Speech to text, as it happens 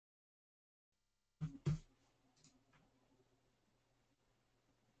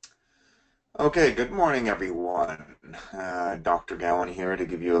Okay, good morning, everyone. Dr. Gowan here to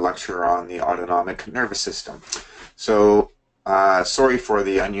give you a lecture on the autonomic nervous system. Sorry for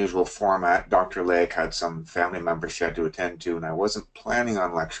the unusual format. Dr. Lake had some family members she had to attend to, and I wasn't planning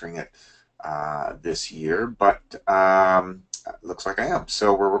on lecturing it this year, but looks like I am.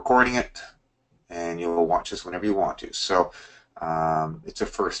 So we're recording it, and you'll watch this whenever you want to. It's a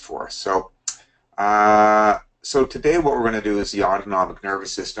first for us. So today what we're going to do is the autonomic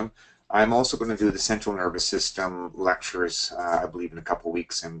nervous system. I'm also going to do the central nervous system lectures, I believe, in a couple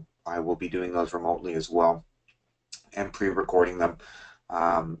weeks, and I will be doing those remotely as well and pre-recording them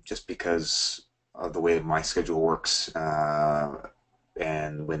just because of the way my schedule works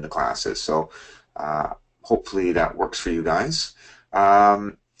and when the class is. Hopefully that works for you guys.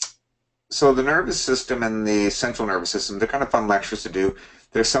 So the nervous system and the central nervous system, they're kind of fun lectures to do.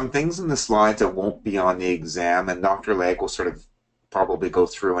 There's some things in the slides that won't be on the exam, and Dr. Legg will sort of probably go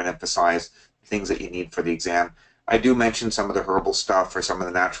through and emphasize things that you need for the exam. I do mention some of the herbal stuff or some of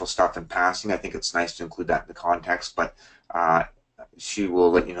the natural stuff in passing. I think it's nice to include that in the context, but she will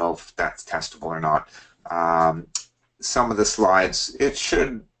let you know if that's testable or not. Some of the slides, it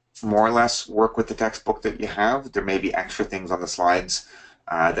should more or less work with the textbook that you have. There may be extra things on the slides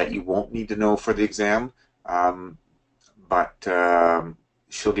that you won't need to know for the exam, but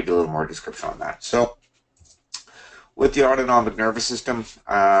she'll give you a little more description on that. So with the autonomic nervous system,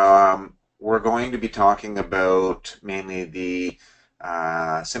 we're going to be talking about mainly the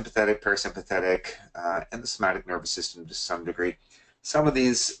sympathetic, parasympathetic, and the somatic nervous system to some degree. Some of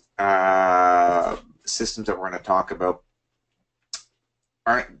these systems that we're going to talk about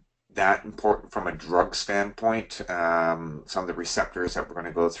aren't that important from a drug standpoint. Some of the receptors that we're going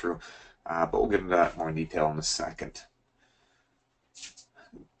to go through, but we'll get into that more in detail in a second.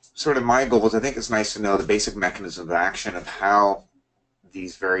 Sort of my goal is I think it's nice to know the basic mechanism of action of how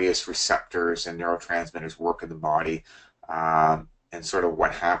these various receptors and neurotransmitters work in the body, and sort of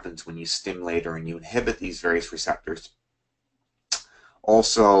what happens when you stimulate or when you inhibit these various receptors.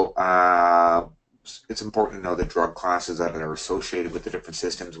 Also, it's important to know the drug classes that are associated with the different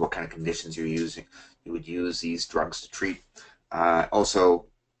systems, what kind of conditions you're using. You would use these drugs to treat. Also,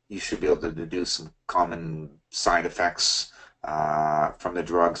 you should be able to deduce some common side effects from the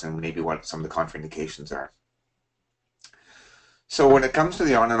drugs and maybe what some of the contraindications are. So when it comes to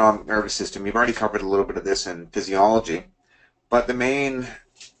the autonomic nervous system, you've already covered a little bit of this in physiology, but the main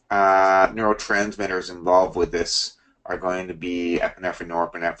neurotransmitters involved with this are going to be epinephrine,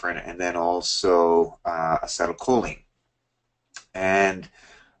 norepinephrine, and then also acetylcholine. And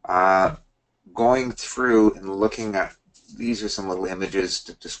going through and looking at, these are some little images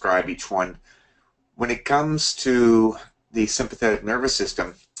to describe each one. When it comes to the sympathetic nervous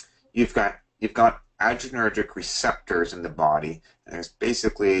system, you've got adrenergic receptors in the body, and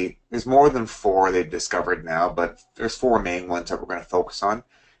there's more than 4 they've discovered now, but there's 4 main ones that we're going to focus on.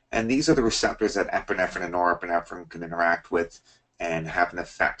 And these are the receptors that epinephrine and norepinephrine can interact with and have an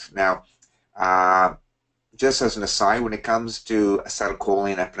effect. Now, just as an aside, when it comes to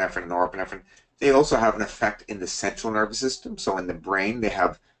acetylcholine, epinephrine, and norepinephrine, they also have an effect in the central nervous system. So in the brain, they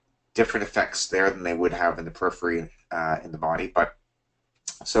have different effects there than they would have in the periphery in the body.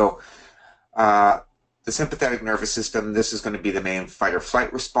 The sympathetic nervous system, this is going to be the main fight or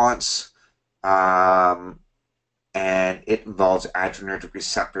flight response. And it involves adrenergic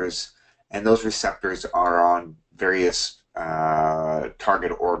receptors, and those receptors are on various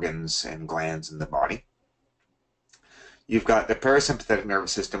target organs and glands in the body. You've got the parasympathetic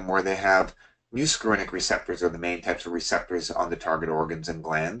nervous system, where they have muscarinic receptors, are the main types of receptors on the target organs and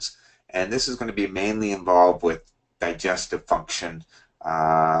glands, and this is going to be mainly involved with digestive function,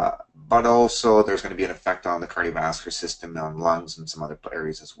 but also there's going to be an effect on the cardiovascular system, on lungs, and some other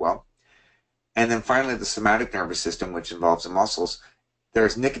areas as well. And then finally, the somatic nervous system, which involves the muscles.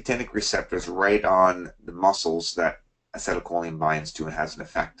 There's nicotinic receptors right on the muscles that acetylcholine binds to and has an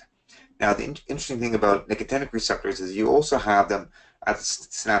effect. Now, the interesting thing about nicotinic receptors is you also have them at the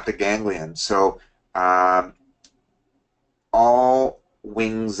synaptic ganglion. So all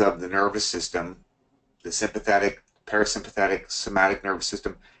wings of the nervous system, the sympathetic, parasympathetic, somatic nervous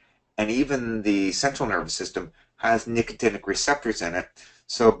system, and even the central nervous system has nicotinic receptors in it.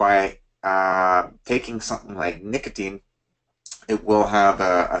 So by taking something like nicotine, it will have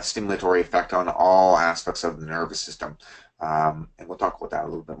a stimulatory effect on all aspects of the nervous system. And we'll talk about that a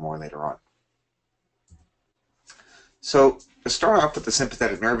little bit more later on. So to start off with the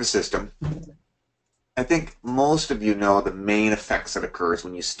sympathetic nervous system, I think most of you know the main effects that occurs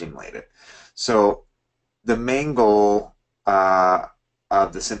when you stimulate it. So the main goal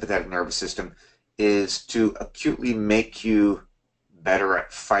of the sympathetic nervous system is to acutely make you better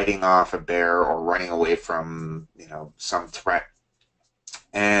at fighting off a bear or running away from, some threat.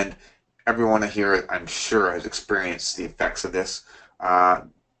 And everyone here, I'm sure, has experienced the effects of this. Uh,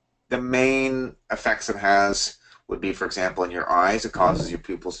 the main effects it has would be, for example, in your eyes. It causes your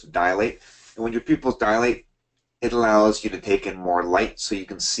pupils to dilate. And when your pupils dilate, it allows you to take in more light, so you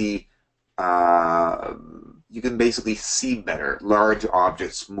can see, you can basically see better large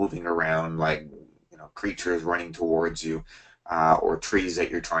objects moving around, like creatures running towards you, or trees that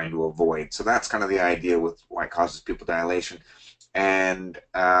you're trying to avoid. So that's kind of the idea with why it causes pupil dilation. And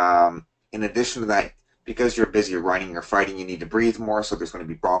in addition to that, because you're busy running or fighting, you need to breathe more, so there's going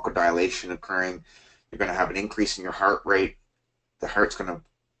to be bronchodilation occurring. You're going to have an increase in your heart rate. The heart's going to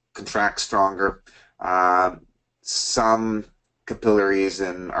contract stronger. Some capillaries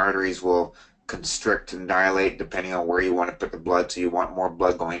and arteries will constrict and dilate depending on where you want to put the blood. So you want more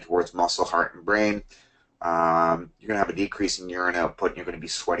blood going towards muscle, heart, and brain. You're going to have a decrease in urine output, and you're going to be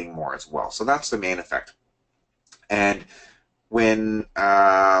sweating more as well. So that's the main effect. And when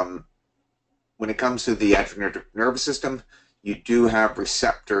it comes to the adrenergic nervous system, you do have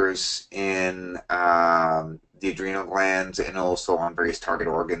receptors in the adrenal glands and also on various target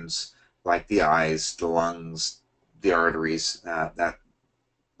organs like the eyes, the lungs, the arteries, that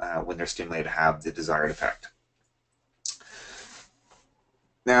when they're stimulated have the desired effect.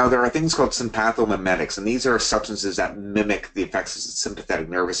 Now, there are things called sympathomimetics, and these are substances that mimic the effects of the sympathetic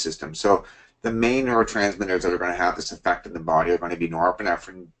nervous system. So the main neurotransmitters that are going to have this effect in the body are going to be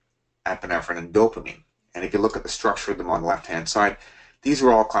norepinephrine, epinephrine, and dopamine. And if you look at the structure of them on the left-hand side, these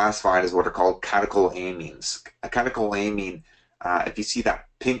are all classified as what are called catecholamines. A catecholamine, if you see that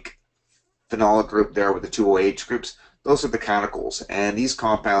pink phenolic group there with the two OH groups, those are the catechol, and these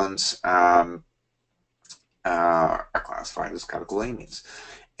compounds are classified as catecholamines.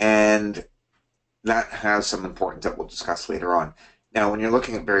 And that has some importance that we'll discuss later on. Now, when you're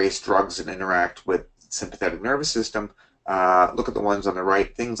looking at various drugs that interact with the sympathetic nervous system, look at the ones on the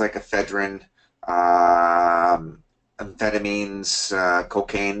right, things like ephedrine, amphetamines,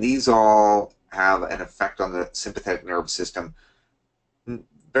 cocaine. These all have an effect on the sympathetic nervous system,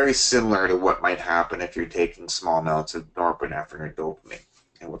 very similar to what might happen if you're taking small amounts of norepinephrine or dopamine.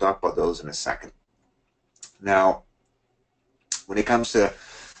 And we'll talk about those in a second. Now, when it comes to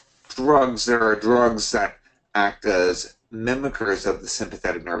drugs, there are drugs that act as mimickers of the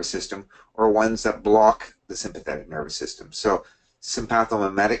sympathetic nervous system, or ones that block the sympathetic nervous system. So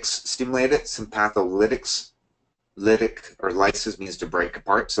sympathomimetics stimulate it. Sympatholytics, lytic or lysis means to break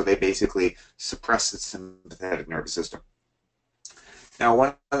apart, so they basically suppress the sympathetic nervous system. Now,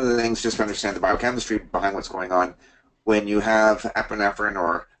 one of the things, just to understand the biochemistry behind what's going on, when you have epinephrine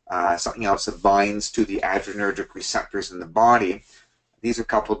or something else that binds to the adrenergic receptors in the body, these are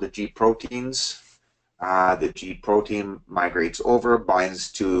coupled to G proteins. The G protein migrates over,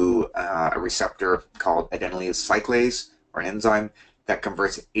 binds to a receptor called adenylyl cyclase, or an enzyme that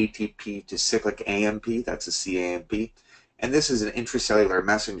converts ATP to cyclic AMP, that's a CAMP. And this is an intracellular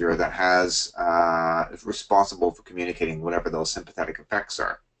messenger that is responsible for communicating whatever those sympathetic effects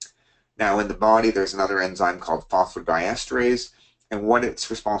are. Now, in the body, there's another enzyme called phosphodiesterase, and what it's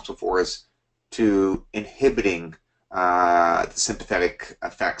responsible for is to inhibiting the sympathetic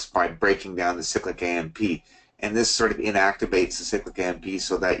effects by breaking down the cyclic AMP. And this sort of inactivates the cyclic AMP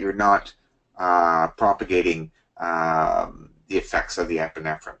so that you're not propagating the effects of the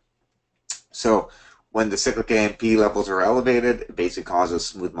epinephrine. So when the cyclic AMP levels are elevated, it basically causes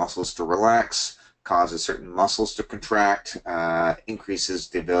smooth muscles to relax, causes certain muscles to contract, increases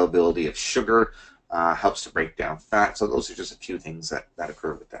the availability of sugar, helps to break down fat. So those are just a few things that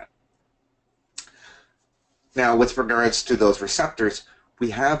occur with that. Now, with regards to those receptors, we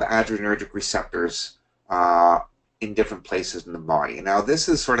have adrenergic receptors in different places in the body. Now, this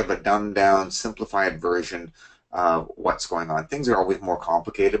is sort of a dumbed-down, simplified version of what's going on. Things are always more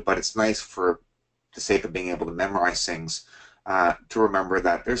complicated, but it's nice for the sake of being able to memorize things to remember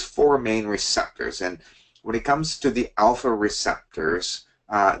that there's 4 main receptors. And when it comes to the alpha receptors,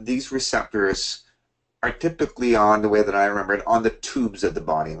 these receptors are typically on, the way that I remember it, on the tubes of the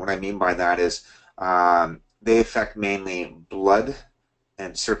body. And what I mean by that is they affect mainly blood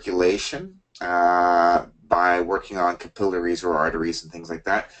and circulation by working on capillaries or arteries and things like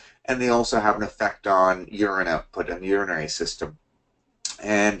that. And they also have an effect on urine output and the urinary system.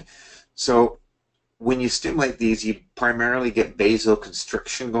 And so when you stimulate these, you primarily get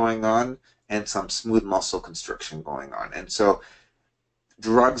vasoconstriction going on and some smooth muscle constriction going on. And so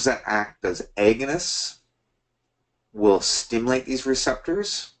drugs that act as agonists will stimulate these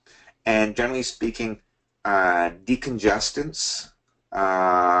receptors, and generally speaking, decongestants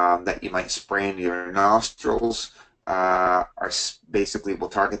that you might spray into your nostrils basically will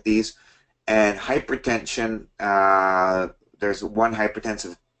target these. And hypertension, there's one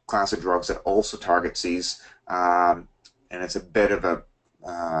hypertensive class of drugs that also targets these, and it's a bit of a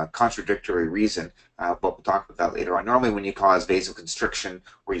contradictory reason, but we'll talk about that later on. Normally, when you cause vasoconstriction,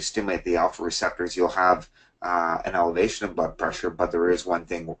 where you stimulate the alpha receptors, you'll have an elevation of blood pressure, but there is one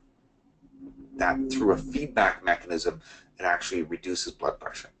thing that through a feedback mechanism, it actually reduces blood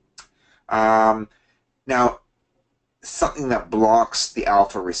pressure. Now, something that blocks the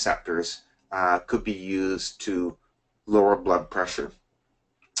alpha receptors could be used to lower blood pressure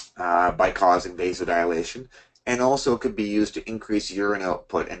by causing vasodilation, and also it could be used to increase urine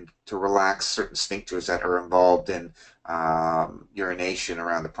output and to relax certain sphincters that are involved in urination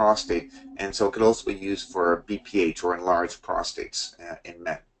around the prostate, and so it could also be used for BPH or enlarged prostates in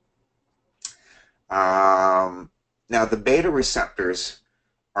men. Now, the beta receptors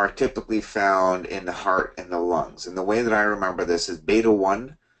are typically found in the heart and the lungs, and the way that I remember this is beta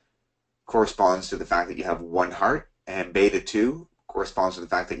 1 corresponds to the fact that you have one heart, and beta 2 corresponds to the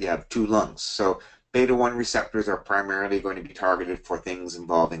fact that you have two lungs. So beta 1 receptors are primarily going to be targeted for things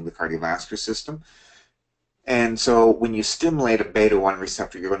involving the cardiovascular system. And so when you stimulate a beta 1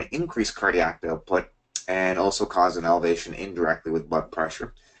 receptor, you're going to increase cardiac output and also cause an elevation indirectly with blood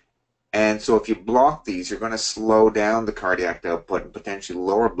pressure. And so if you block these, you're going to slow down the cardiac output and potentially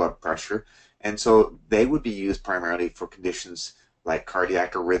lower blood pressure. And so they would be used primarily for conditions like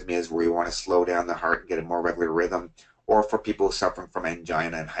cardiac arrhythmias, where you want to slow down the heart and get a more regular rhythm, or for people suffering from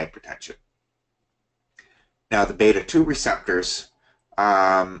angina and hypertension. Now, the beta 2 receptors,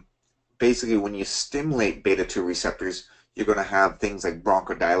 basically when you stimulate beta 2 receptors, you're going to have things like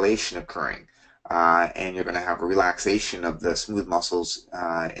bronchodilation occurring, and you're going to have a relaxation of the smooth muscles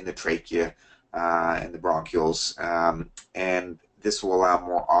in the trachea and the bronchioles, and this will allow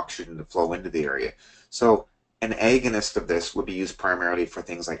more oxygen to flow into the area. So an agonist of this would be used primarily for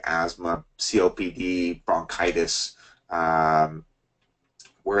things like asthma, COPD, bronchitis,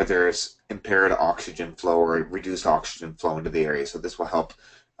 where there's impaired oxygen flow or reduced oxygen flow into the area. So this will help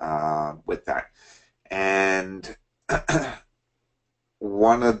with that. And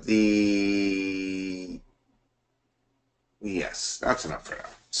one of the, yes, that's enough for now.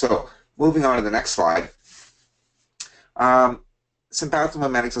 So moving on to the next slide.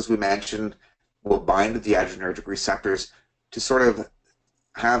 Sympathomimetics, as we mentioned, will bind to the adrenergic receptors to sort of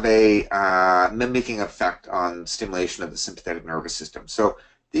have a mimicking effect on stimulation of the sympathetic nervous system. So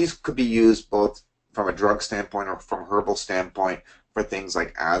these could be used both from a drug standpoint or from a herbal standpoint for things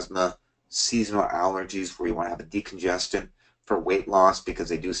like asthma, seasonal allergies where you want to have a decongestant, for weight loss because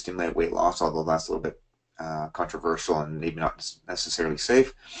they do stimulate weight loss, although that's a little bit controversial and maybe not necessarily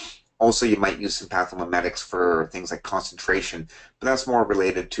safe. Also, you might use sympathomimetics for things like concentration, but that's more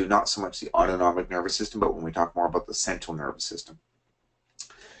related to not so much the autonomic nervous system, but when we talk more about the central nervous system.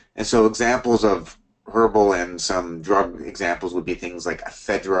 And so examples of herbal and some drug examples would be things like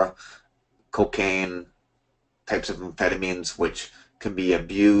ephedra, cocaine, types of amphetamines, which can be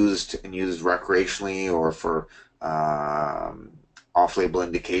abused and used recreationally or for off-label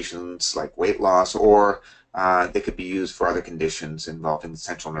indications like weight loss, or they could be used for other conditions involving the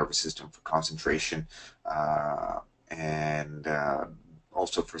central nervous system for concentration and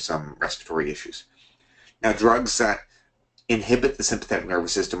also for some respiratory issues. Now, drugs that inhibit the sympathetic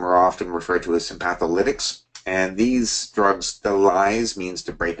nervous system are often referred to as sympatholytics, and these drugs, the lyse means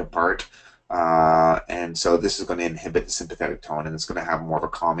to break apart, and so this is going to inhibit the sympathetic tone, and it's going to have more of a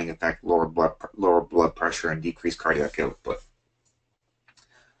calming effect, lower blood pressure, and decrease cardiac output.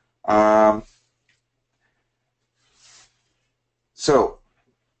 So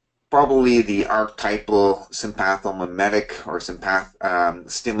probably the archetypal sympathomimetic or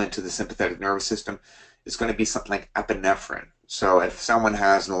stimulant to the sympathetic nervous system is going to be something like epinephrine. So if someone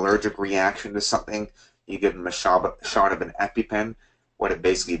has an allergic reaction to something, you give them a shot of an EpiPen. What it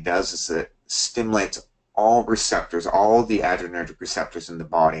basically does is it stimulates all receptors, all the adrenergic receptors in the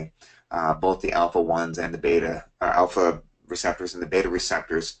body, both the alpha ones and the beta, alpha receptors and the beta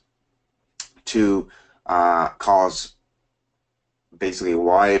receptors, to cause basically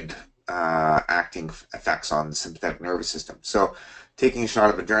wide acting effects on the sympathetic nervous system. So taking a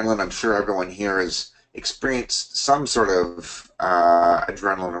shot of adrenaline, I'm sure everyone here has experienced some sort of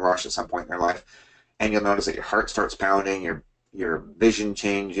adrenaline rush at some point in their life, and you'll notice that your heart starts pounding, your vision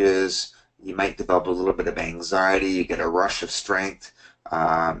changes, you might develop a little bit of anxiety, you get a rush of strength.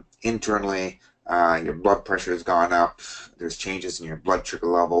 Internally, your blood pressure has gone up, there's changes in your blood sugar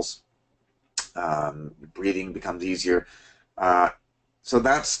levels, breathing becomes easier. So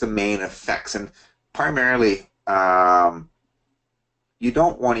that's the main effects, and primarily you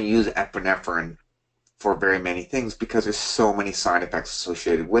don't want to use epinephrine for very many things because there's so many side effects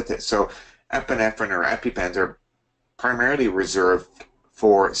associated with it. So epinephrine or EpiPens are primarily reserved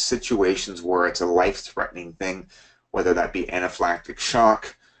for situations where it's a life-threatening thing, whether that be anaphylactic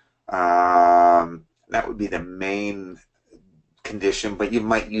shock. That would be the main condition, but you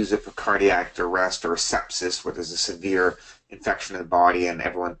might use it for cardiac arrest or sepsis, where there's a severe infection in the body and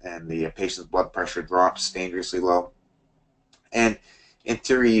the patient's blood pressure drops dangerously low. And in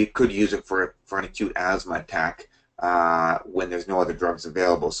theory, you could use it for an acute asthma attack when there's no other drugs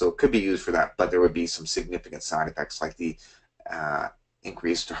available. So it could be used for that, but there would be some significant side effects like the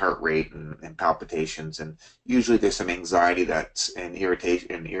increased heart rate and palpitations, and usually there's some anxiety and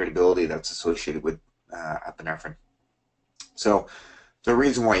irritation and irritability that's associated with epinephrine. So the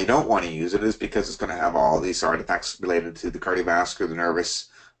reason why you don't want to use it is because it's going to have all these side effects related to the cardiovascular, the nervous,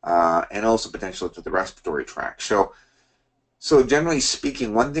 and also potentially to the respiratory tract. So generally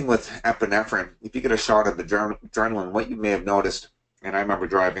speaking, one thing with epinephrine, if you get a shot of adrenaline, what you may have noticed, and I remember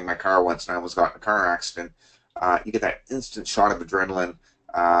driving my car once and I almost got in a car accident, you get that instant shot of adrenaline,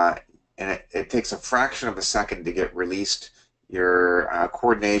 and it takes a fraction of a second to get released. Your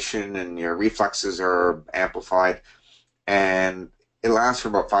coordination and your reflexes are amplified, and it lasts for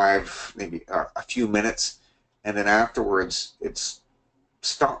about maybe a few minutes, and then afterwards it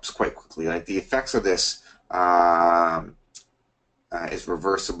stops quite quickly. Like the effects of this is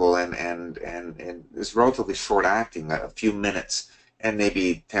reversible and is relatively short acting, a few minutes, and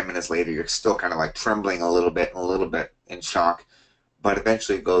maybe 10 minutes later you're still kind of like trembling a little bit in shock, but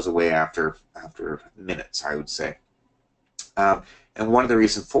eventually it goes away after minutes, I would say. And one of the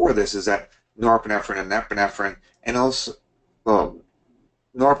reasons for this is that norepinephrine and epinephrine, and also, well,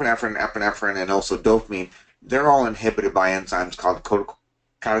 norepinephrine, epinephrine, and also dopamine, they're all inhibited by enzymes called catechol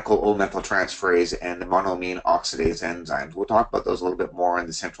O-methyltransferase and the monoamine oxidase enzymes. We'll talk about those a little bit more in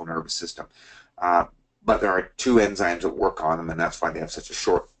the central nervous system. But there are two enzymes that work on them, and that's why they have such a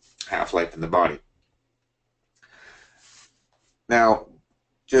short half-life in the body. Now,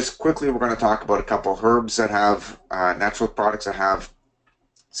 just quickly, we're going to talk about a couple of herbs that have natural products that have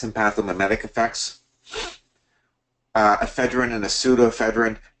sympathomimetic effects. Ephedrine and a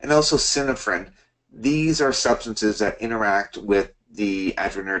pseudoephedrine, and also synephrine. These are substances that interact with the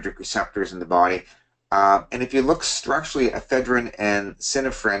adrenergic receptors in the body. And if you look structurally, ephedrine and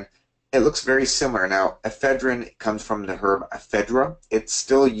synephrine, it looks very similar. Now, ephedrine comes from the herb ephedra. It's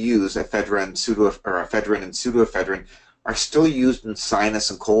still used, ephedrine and pseudoephedrine are still used in sinus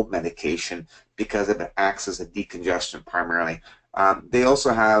and cold medication because it acts as a decongestant primarily. They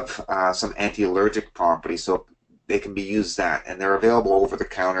also have some anti-allergic properties, so they can be used and they're available over the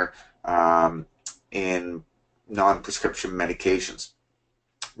counter in non-prescription medications.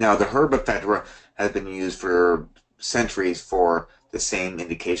 Now, the herb ephedra has been used for centuries for the same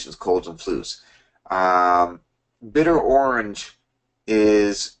indications, colds and flus. Bitter orange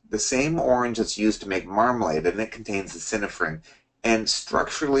is the same orange that's used to make marmalade, and it contains the synephrine. And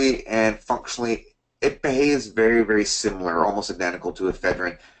structurally and functionally, it behaves very, very similar, almost identical to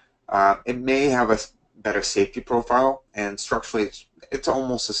ephedrine. It may have a better safety profile, and structurally it's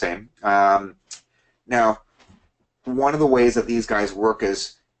almost the same. Now, one of the ways that these guys work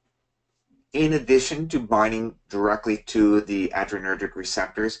is, in addition to binding directly to the adrenergic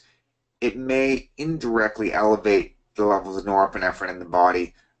receptors, it may indirectly elevate the levels of norepinephrine in the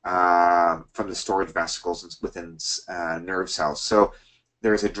body from the storage vesicles within nerve cells. So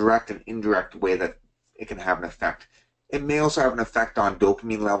there's a direct and indirect way that it can have an effect. It may also have an effect on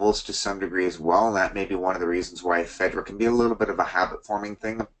dopamine levels to some degree as well, and that may be one of the reasons why ephedra can be a little bit of a habit-forming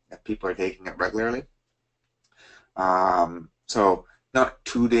thing if people are taking it regularly. So not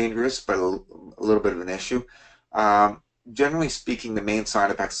too dangerous, but a little bit of an issue. Generally speaking, the main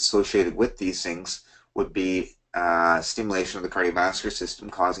side effects associated with these things would be stimulation of the cardiovascular system,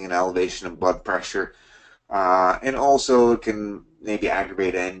 causing an elevation of blood pressure, and also it can maybe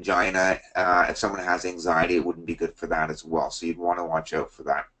aggravate angina. If someone has anxiety, it wouldn't be good for that as well, so you'd want to watch out for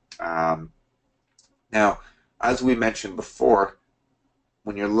that. Now, as we mentioned before,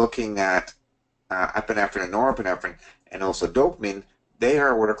 when you're looking at epinephrine and norepinephrine and also dopamine, they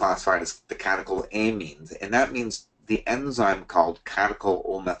are what are classified as the catecholamines, and that means the enzyme called catechol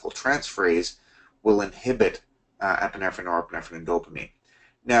O-methyltransferase will inhibit epinephrine, norepinephrine, and dopamine.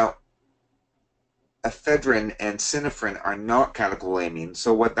 Now, ephedrine and synephrine are not catecholamines,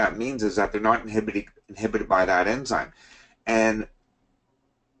 so what that means is that they're not inhibited by that enzyme. And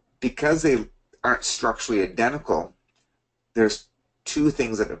because they aren't structurally identical, there's two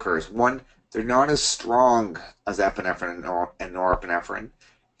things that occurs. One, they're not as strong as epinephrine and norepinephrine,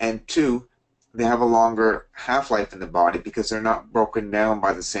 and two, they have a longer half-life in the body because they're not broken down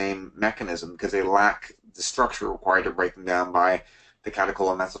by the same mechanism, because they lack the structure required to break them down by the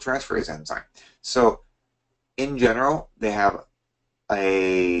catecholomethyltransferase enzyme. So in general, they have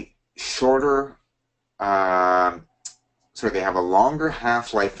a shorter, they have a longer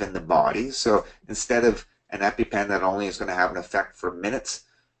half-life in the body. So instead of an EpiPen that only is going to have an effect for minutes,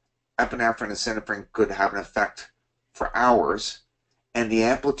 epinephrine and synephrine could have an effect for hours, and the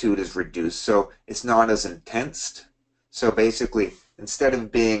amplitude is reduced, so it's not as intense. So basically, instead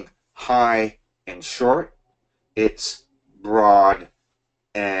of being high and short, it's broad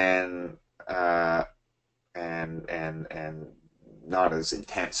and and not as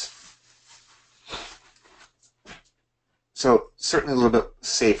intense. So certainly a little bit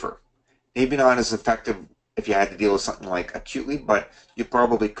safer. Maybe not as effective if you had to deal with something like acutely, but you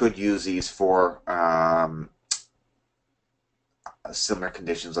probably could use these for similar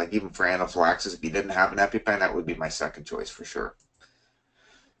conditions, like even for anaphylaxis. If you didn't have an EpiPen, that would be my second choice for sure.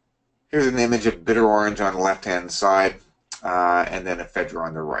 Here's an image of bitter orange on the left-hand side, and then ephedra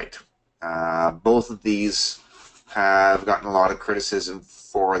on the right. Both of these have gotten a lot of criticism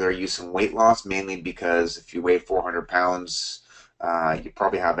for their use in weight loss, mainly because if you weigh 400 pounds, you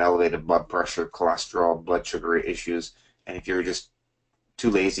probably have elevated blood pressure, cholesterol, blood sugar issues, and if you're just too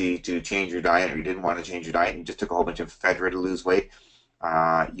lazy to change your diet, or you didn't want to change your diet and you just took a whole bunch of ephedra to lose weight,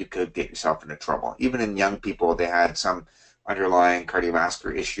 you could get yourself into trouble. Even in young people, they had some underlying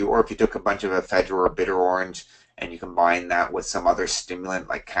cardiovascular issue, or if you took a bunch of ephedra or bitter orange and you combine that with some other stimulant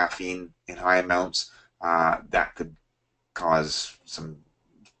like caffeine in high amounts, that could cause some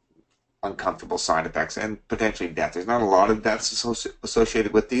uncomfortable side effects and potentially death. There's not a lot of deaths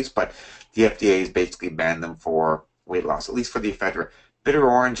associated with these, but the FDA has basically banned them for weight loss, at least for the ephedra. Bitter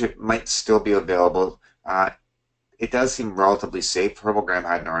orange, it might still be available. It does seem relatively safe. Herbalgram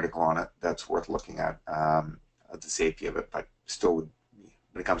had an article on it that's worth looking at, the safety of it, but still,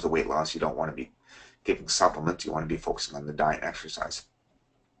 when it comes to weight loss, you don't want to be giving supplements. You want to be focusing on the diet and exercise.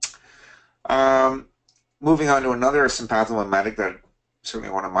 Moving on to another sympathomimetic that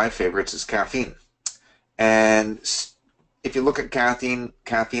certainly one of my favorites is caffeine. And if you look at caffeine,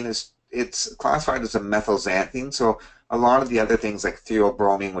 it's classified as a methylxanthine. So a lot of the other things like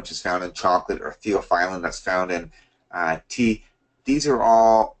theobromine, which is found in chocolate, or theophylline that's found in tea, these are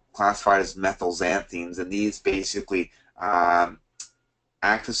all classified as methylxanthines, and these basically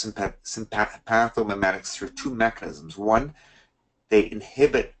act as sympathomimetics through two mechanisms. One, they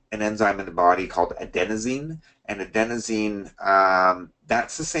inhibit an enzyme in the body called adenosine, and adenosine,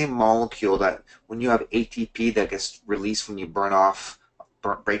 that's the same molecule that when you have ATP that gets released when you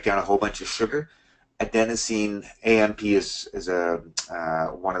break down a whole bunch of sugar. Adenosine AMP is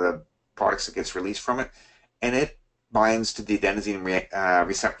one of the products that gets released from it, and it binds to the adenosine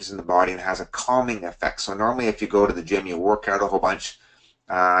receptors in the body and has a calming effect. So normally if you go to the gym, you work out a whole bunch,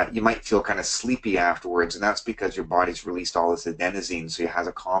 you might feel kind of sleepy afterwards, and that's because your body's released all this adenosine, so it has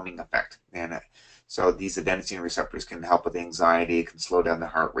a calming effect. And so these adenosine receptors can help with anxiety, can slow down the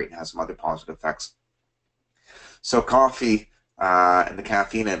heart rate, and has some other positive effects. So coffee and the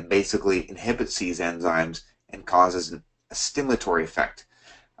caffeine, it basically inhibits these enzymes and causes a stimulatory effect.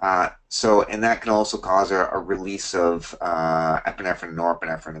 And that can also cause a release of epinephrine and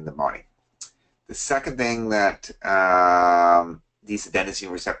norepinephrine in the body. The second thing that these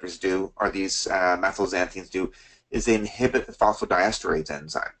adenosine receptors do, or these methylxanthines do, is they inhibit the phosphodiesterase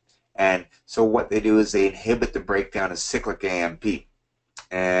enzyme. And so what they do is they inhibit the breakdown of cyclic AMP.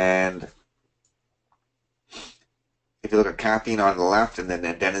 And if you look at caffeine on the left and then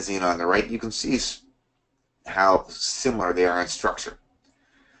adenosine on the right, you can see how similar they are in structure.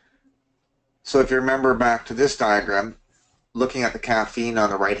 So if you remember back to this diagram, looking at the caffeine on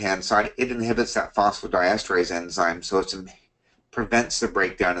the right-hand side, it inhibits that phosphodiesterase enzyme, so it prevents the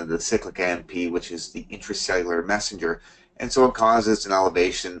breakdown of the cyclic AMP, which is the intracellular messenger, and so it causes an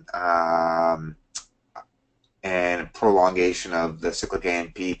elevation and prolongation of the cyclic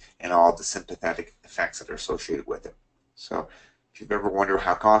AMP and all the sympathetic effects that are associated with it. So if you've ever wondered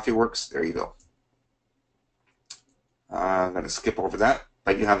how coffee works, there you go. I'm going to skip over that,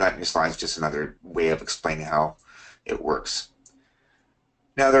 but you have that in your slides, just another way of explaining how it works.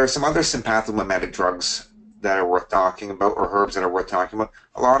 Now, there are some other sympathomimetic drugs that are worth talking about, or herbs that are worth talking about.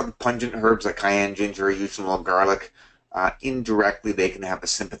 A lot of the pungent herbs like cayenne, ginger, eugenol, garlic, indirectly they can have a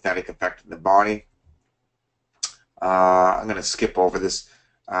sympathetic effect in the body. I'm going to skip over this,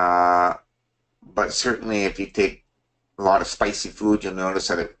 but certainly if you take a lot of spicy food, you'll notice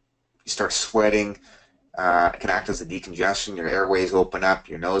that you start sweating. It can act as a decongestion. Your airways open up.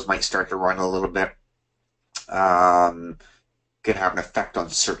 Your nose might start to run a little bit. Can have an effect on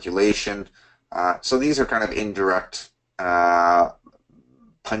circulation. So these are kind of indirect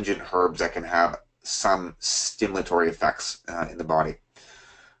pungent herbs that can have some stimulatory effects in the body.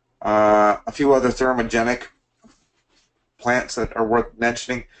 A few other thermogenic plants that are worth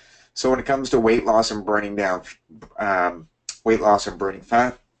mentioning. So when it comes to weight loss and burning down, weight loss and burning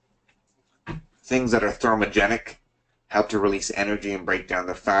fat, things that are thermogenic help to release energy and break down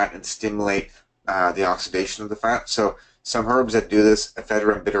the fat and stimulate the oxidation of the fat. So some herbs that do this,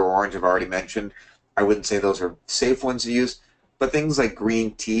 ephedra and bitter orange, I've already mentioned. I wouldn't say those are safe ones to use, but things like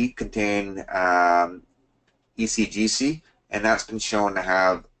green tea contain ECGC, and that's been shown to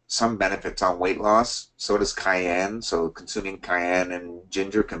have some benefits on weight loss. So does cayenne. So consuming cayenne and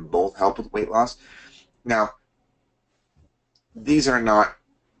ginger can both help with weight loss. Now, these are not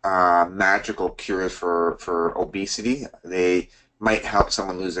magical cures for obesity. They might help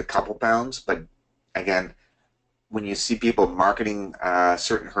someone lose a couple pounds, but again, when you see people marketing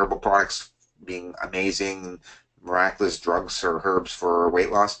certain herbal products being amazing, miraculous drugs or herbs for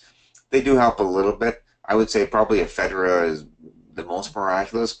weight loss, they do help a little bit. I would say probably ephedra is the most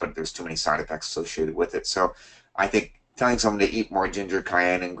miraculous, but there's too many side effects associated with it. So I think telling someone to eat more ginger,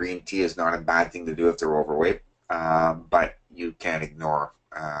 cayenne, and green tea is not a bad thing to do if they're overweight, but you can't ignore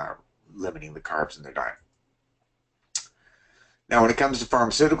limiting the carbs in their diet. Now, when it comes to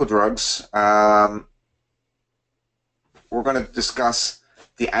pharmaceutical drugs, we're going to discuss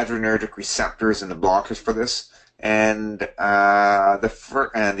the adrenergic receptors and the blockers for this, and the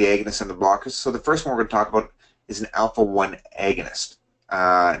agonists and the blockers. So the first one we're going to talk about is an alpha-1 agonist.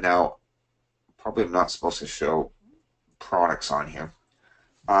 Now, probably I'm not supposed to show products on here.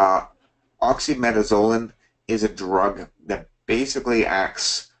 Oxymetazoline is a drug that basically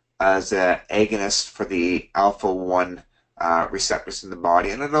acts as an agonist for the alpha-1 receptors in the body,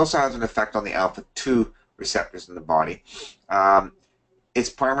 and it also has an effect on the alpha-2 receptors in the body. It's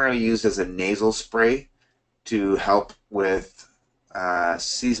primarily used as a nasal spray to help with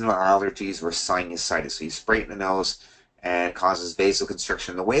seasonal allergies or sinusitis. So you spray it in the nose and it causes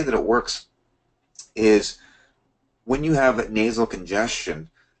vasoconstriction. The way that it works is when you have nasal congestion,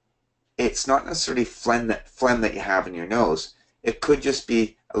 it's not necessarily phlegm that you have in your nose. It could just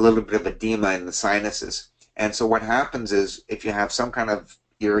be a little bit of edema in the sinuses. And so what happens is if you have some kind of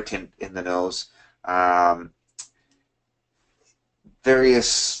irritant in the nose,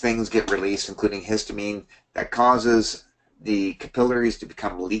 various things get released, including histamine, that causes the capillaries to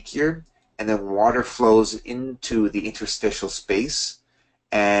become leakier, and then water flows into the interstitial space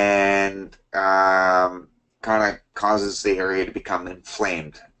and kind of causes the area to become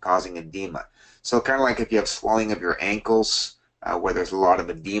inflamed, causing edema. So kind of like if you have swelling of your ankles, where there's a lot of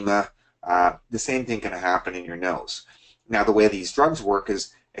edema, the same thing can happen in your nose. Now, the way these drugs work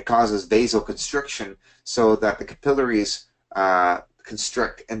is it causes vasoconstriction so that the capillaries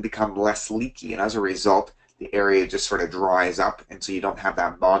constrict and become less leaky, and as a result, the area just sort of dries up, and so you don't have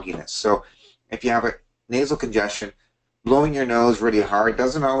that bogginess. So if you have a nasal congestion, blowing your nose really hard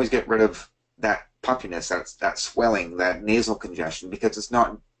doesn't always get rid of that puffiness, that swelling, that nasal congestion, because it's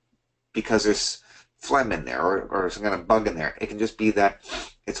not because there's phlegm in there or some kind of bug in there. It can just be that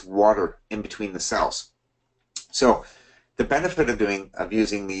it's water in between the cells. So the benefit of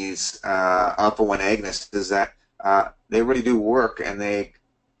using these alpha-1 agonists is that they really do work and they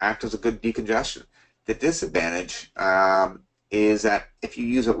act as a good decongestion. The disadvantage is that if you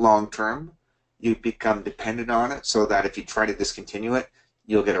use it long term, you become dependent on it, so that if you try to discontinue it,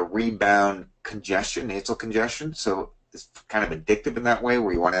 you'll get a rebound congestion, nasal congestion. So it's kind of addictive in that way,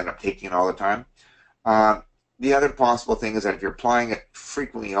 where you want to end up taking it all the time. The other possible thing is that if you're applying it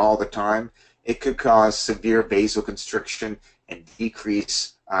frequently all the time, it could cause severe vasoconstriction and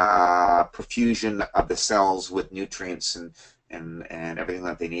decrease perfusion of the cells with nutrients and everything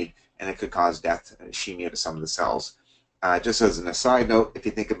that they need, and it could cause death, ischemia to some of the cells. Just as an aside note, if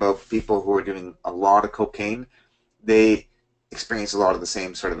you think about people who are doing a lot of cocaine, they experience a lot of the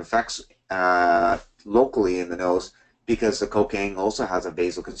same sort of effects locally in the nose, because the cocaine also has a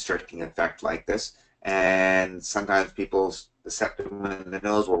vasoconstricting effect like this, and sometimes people's the septum in the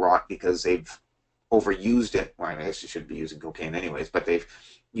nose will rot because they've overused it. Well, I guess you should be using cocaine anyways, but they've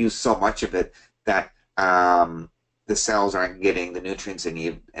used so much of it that the cells aren't getting the nutrients they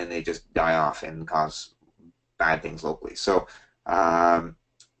need, and they just die off and cause bad things locally. So,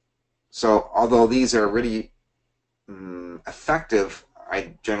 although these are really effective,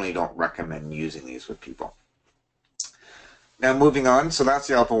 I generally don't recommend using these with people. Now, moving on, so that's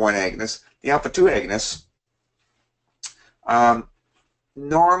the alpha-1 agonist. The alpha-2 agonist,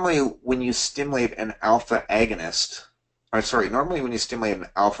 normally when you stimulate an alpha agonist, normally when you stimulate an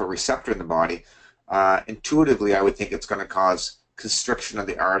alpha receptor in the body, intuitively I would think it's going to cause constriction of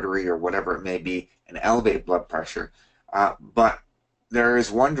the artery or whatever it may be and elevate blood pressure. But there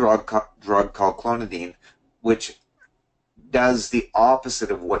is one drug called clonidine, which does the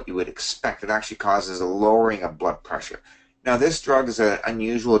opposite of what you would expect. It actually causes a lowering of blood pressure. Now, this drug is an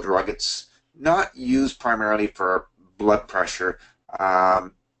unusual drug. It's not used primarily for blood pressure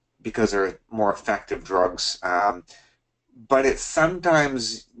because they're more effective drugs, but it's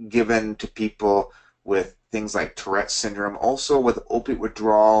sometimes given to people with things like Tourette's syndrome, also with opiate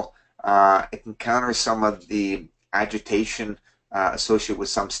withdrawal. It can counter some of the agitation associated with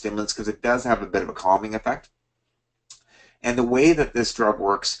some stimulants because it does have a bit of a calming effect. And the way that this drug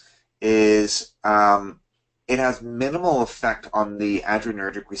works is it has minimal effect on the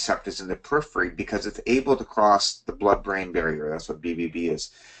adrenergic receptors in the periphery because it's able to cross the blood-brain barrier. That's what BBB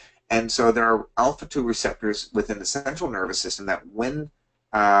is. And so there are alpha-2 receptors within the central nervous system that when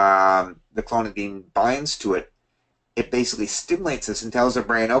the clonidine binds to it, it basically stimulates this and tells the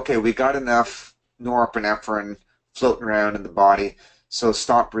brain, okay, we got enough norepinephrine floating around in the body, so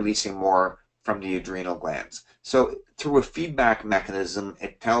stop releasing more from the adrenal glands. So through a feedback mechanism,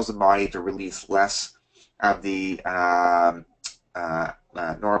 it tells the body to release less of the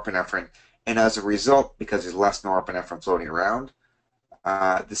norepinephrine. And as a result, because there's less norepinephrine floating around,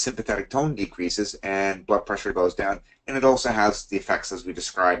 the sympathetic tone decreases and blood pressure goes down. And it also has the effects, as we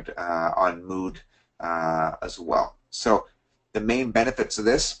described, on mood as well. So the main benefits of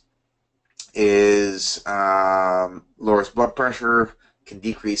this is lowers blood pressure, can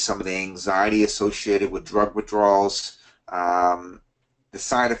decrease some of the anxiety associated with drug withdrawals. The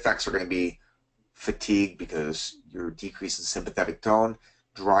side effects are going to be fatigue because you're decreasing sympathetic tone,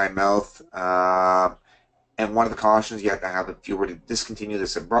 dry mouth, and one of the cautions you have to have, if you were to discontinue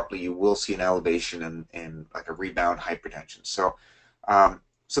this abruptly, you will see an elevation in like a rebound hypertension. So,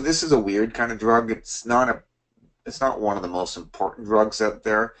 so this is a weird kind of drug. It's not one of the most important drugs out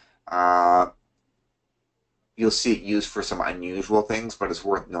there. You'll see it used for some unusual things, but it's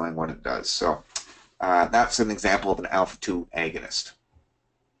worth knowing what it does. So that's an example of an alpha-2 agonist.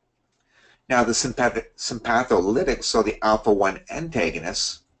 Now the sympatholytics, so the alpha-1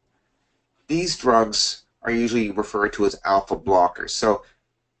 antagonists, these drugs are usually referred to as alpha blockers. So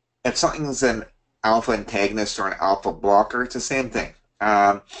if something's an alpha antagonist or an alpha blocker, it's the same thing.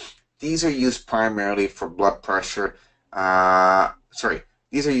 These are used primarily for blood pressure.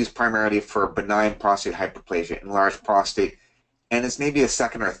 These are used primarily for benign prostate hyperplasia, enlarged prostate, and it's maybe a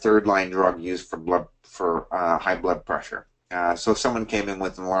second or third line drug used for high blood pressure. So if someone came in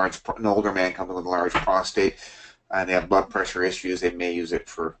with an older man coming with a large prostate, and they have blood pressure issues, they may use it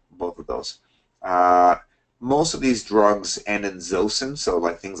for both of those. Most of these drugs end in zosin, so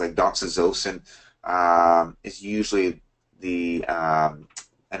like things like doxazosin is usually an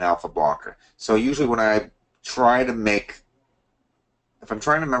alpha blocker. So usually when I try to if I'm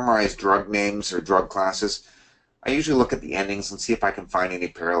trying to memorize drug names or drug classes, I usually look at the endings and see if I can find any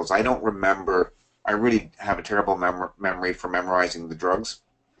parallels. I don't remember. I really have a terrible memory for memorizing the drugs,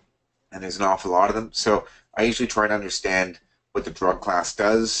 and there's an awful lot of them. So I usually try to understand what the drug class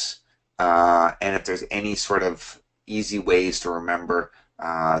does, and if there's any sort of easy ways to remember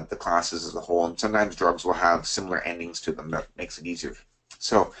the classes as a whole. And sometimes drugs will have similar endings to them that makes it easier.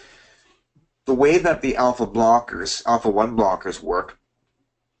 So the way that the alpha-1 blockers work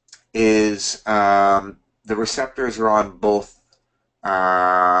is the receptors are on both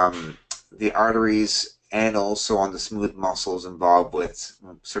the arteries and also on the smooth muscles involved with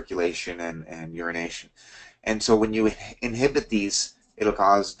circulation and urination. And so when you inhibit these, it'll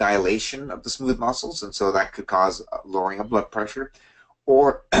cause dilation of the smooth muscles, and so that could cause lowering of blood pressure,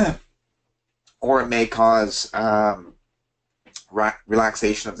 or it may cause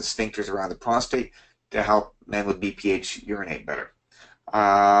relaxation of the sphincters around the prostate to help men with BPH urinate better.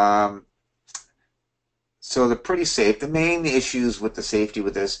 So they're pretty safe. The main issues with the safety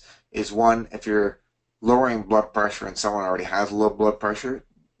with this is, one, if you're lowering blood pressure and someone already has low blood pressure,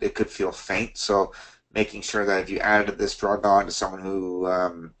 they could feel faint. So making sure that if you added this drug on to someone who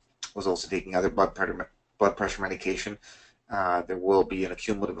was also taking other blood pressure medication, there will be an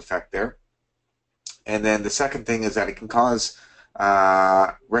accumulative effect there. And then the second thing is that it can cause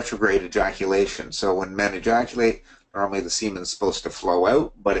retrograde ejaculation. So when men ejaculate, normally the semen is supposed to flow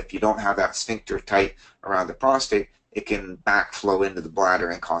out, but if you don't have that sphincter tight around the prostate, it can backflow into the bladder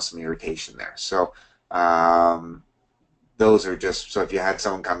and cause some irritation there. So those are just, so if you had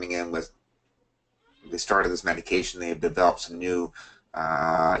someone coming in with, they started this medication, they have developed some new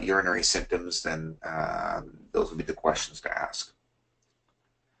urinary symptoms, then those would be the questions to ask.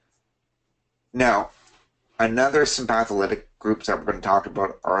 Now, another sympatholytic groups that we're going to talk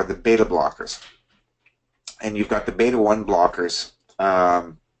about are the beta blockers. and you've got the beta-1 blockers,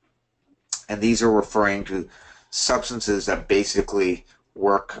 and these are referring to substances that basically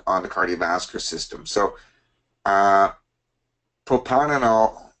work on the cardiovascular system. So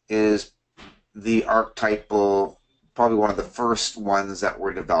propranolol is the archetypal, probably one of the first ones that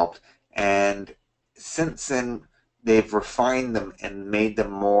were developed, and since then they've refined them and made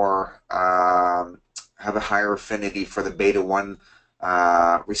them more have a higher affinity for the beta-1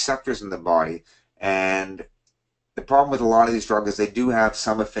 receptors in the body. And the problem with a lot of these drugs is they do have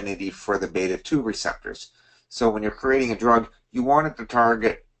some affinity for the beta-2 receptors. So when you're creating a drug, you want it to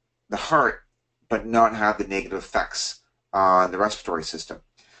target the heart but not have the negative effects on the respiratory system.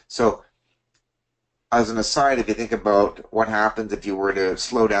 So as an aside, if you think about what happens if you were to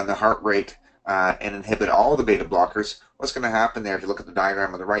slow down the heart rate and inhibit all the beta blockers, what's going to happen there? If you look at the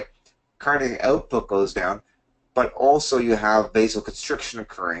diagram on the right, cardiac output goes down, but also you have vasoconstriction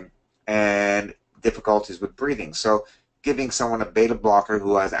occurring and difficulties with breathing. So giving someone a beta blocker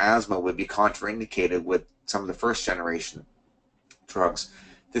who has asthma would be contraindicated with some of the first generation drugs.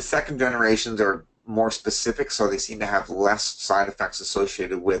 The second generations are more specific, so they seem to have less side effects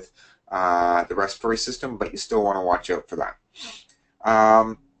associated with the respiratory system, but you still want to watch out for that.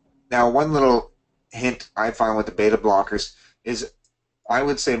 Now, one little hint I find with the beta blockers is I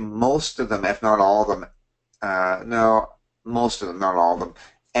would say most of them, if not all of them, no, most of them, not all of them,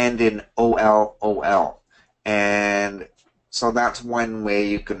 end in OL. And so that's one way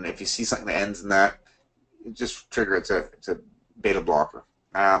you can, if you see something that ends in that, just trigger it's a beta blocker.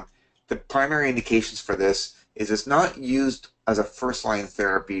 The primary indications for this is it's not used as a first-line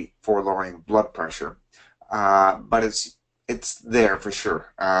therapy for lowering blood pressure, but it's there for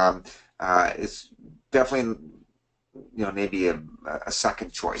sure. It's definitely maybe a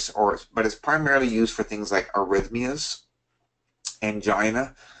second choice, but it's primarily used for things like arrhythmias,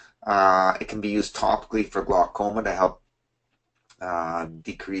 angina. It can be used topically for glaucoma to help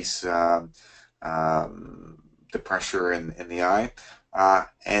decrease the pressure in the eye.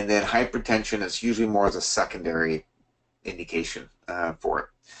 And then hypertension is usually more as a secondary indication for it,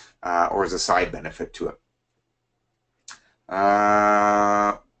 or as a side benefit to it.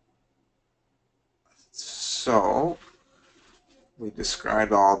 So we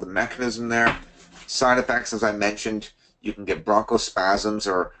described all the mechanism there. Side effects, as I mentioned, you can get bronchospasms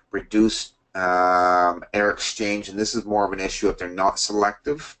or reduced air exchange, and this is more of an issue if they're not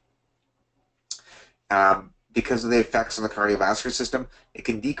selective. Because of the effects on the cardiovascular system, it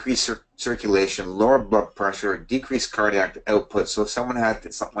can decrease circulation, lower blood pressure, decrease cardiac output. So if someone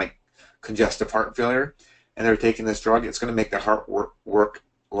had something like congestive heart failure and they're taking this drug, it's going to make the heart work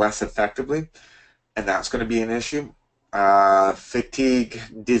less effectively, and that's going to be an issue. Fatigue,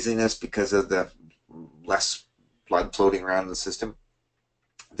 dizziness because of the less blood floating around in the system.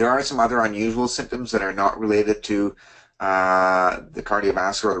 There are some other unusual symptoms that are not related to the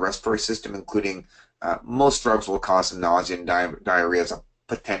cardiovascular or the respiratory system, including most drugs will cause some nausea and diarrhea as a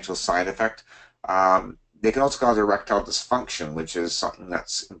potential side effect. They can also cause erectile dysfunction, which is something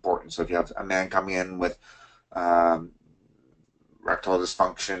that's important. So if you have a man coming in with erectile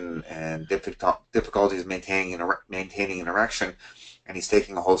dysfunction and difficulties maintaining an erection, and he's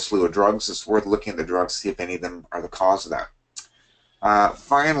taking a whole slew of drugs, it's worth looking at the drugs to see if any of them are the cause of that.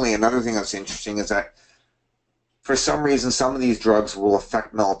 Finally, another thing that's interesting is that for some reason, some of these drugs will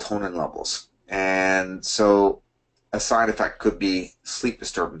affect melatonin levels. And so a side effect could be sleep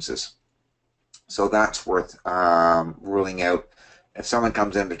disturbances. So that's worth ruling out. If someone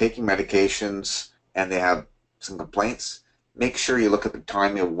comes in, they're taking medications and they have some complaints, make sure you look at the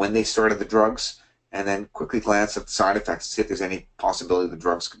timing of when they started the drugs and then quickly glance at the side effects to see if there's any possibility the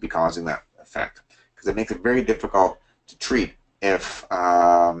drugs could be causing that effect. Because it makes it very difficult to treat if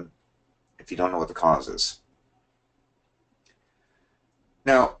you don't know what the cause is.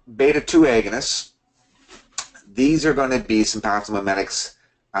 Now, beta-2 agonists, these are going to be some pathomimetics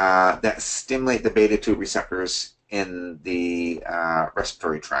that stimulate the beta-2 receptors in the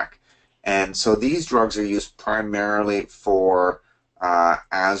respiratory tract. And so these drugs are used primarily for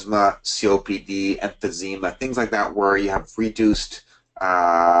asthma, COPD, emphysema, things like that where you have reduced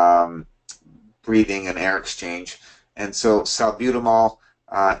breathing and air exchange. And so salbutamol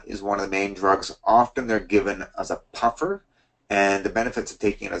is one of the main drugs. Often they're given as a puffer. And the benefits of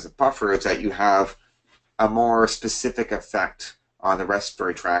taking it as a puffer is that you have a more specific effect on the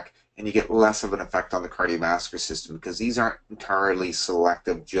respiratory tract and you get less of an effect on the cardiovascular system because these aren't entirely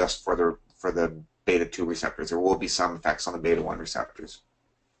selective just for the beta-2 receptors. There will be some effects on the beta-1 receptors.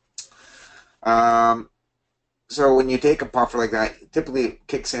 So when you take a puffer like that, typically it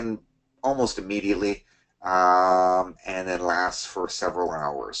kicks in almost immediately and then lasts for several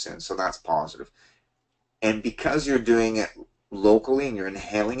hours, and so that's positive. And because you're doing it locally and you're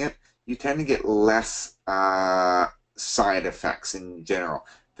inhaling it, you tend to get less side effects in general.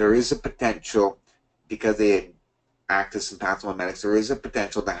 There is a potential, because they act as sympathomimetics, there is a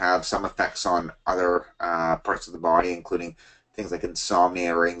potential to have some effects on other parts of the body, including things like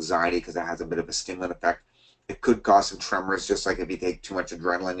insomnia or anxiety, because it has a bit of a stimulant effect. It could cause some tremors, just like if you take too much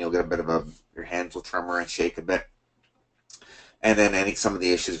adrenaline, you'll get a bit of your hands will tremor and shake a bit. And then some of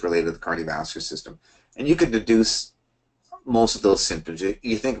the issues related to the cardiovascular system. And you could deduce most of those symptoms.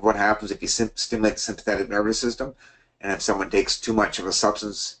 You think of what happens if you stimulate the sympathetic nervous system, and if someone takes too much of a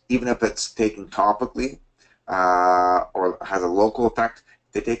substance, even if it's taken topically or has a local effect,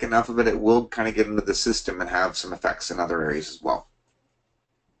 if they take enough of it, it will kind of get into the system and have some effects in other areas as well.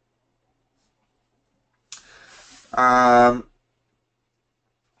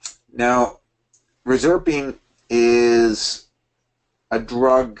 Now, reserpine is a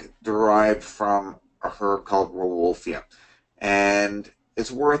drug derived from a herb called Rowolfia. And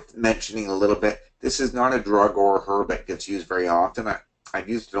it's worth mentioning a little bit. This is not a drug or a herb that gets used very often. I've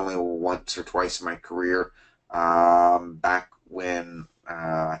used it only once or twice in my career, back when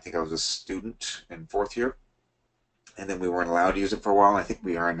I think I was a student in 4th year. And then we weren't allowed to use it for a while. I think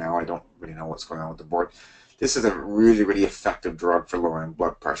we are now. I don't really know what's going on with the board. This is a really, really effective drug for lowering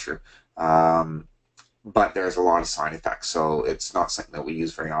blood pressure. But there's a lot of side effects, so it's not something that we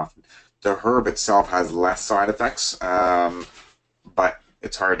use very often. The herb itself has less side effects, but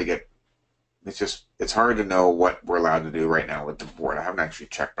it's hard to get. It's hard to know what we're allowed to do right now with the board. I haven't actually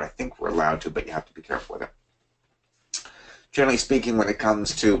checked, but I think we're allowed to, but you have to be careful with it. Generally speaking, when it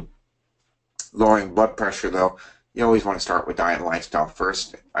comes to lowering blood pressure, though, you always want to start with diet and lifestyle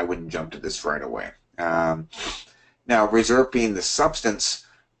first. I wouldn't jump to this right away. Now, reserpine, the substance,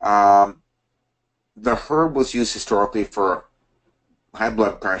 the herb was used historically for high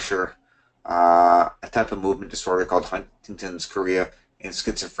blood pressure, a type of movement disorder called Huntington's chorea, and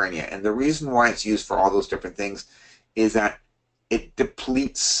schizophrenia. And the reason why it's used for all those different things is that it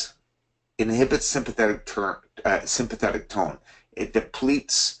inhibits sympathetic tone. It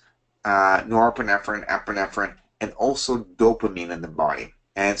depletes norepinephrine, epinephrine, and also dopamine in the body.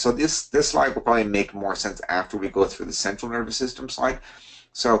 And so this slide will probably make more sense after we go through the central nervous system slide.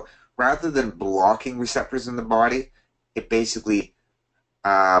 So rather than blocking receptors in the body, it basically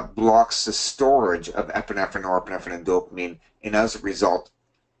blocks the storage of epinephrine, norepinephrine, and dopamine, and as a result,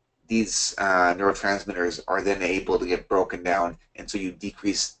 these neurotransmitters are then able to get broken down, and so you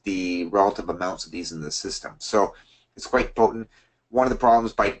decrease the relative amounts of these in the system. So it's quite potent. One of the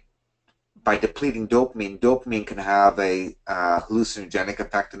problems by depleting dopamine can have a hallucinogenic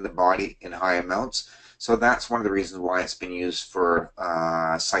effect in the body in high amounts. So that's one of the reasons why it's been used for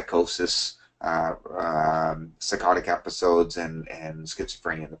psychosis, psychotic episodes, and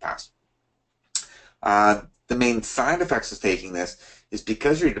schizophrenia in the past. The main side effects of taking this is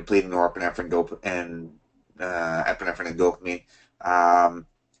because you're depleting norepinephrine and epinephrine and dopamine,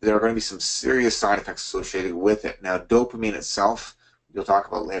 there are going to be some serious side effects associated with it. Now, dopamine itself, we'll talk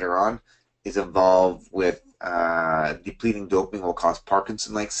about later on, is involved with depleting dopamine will cause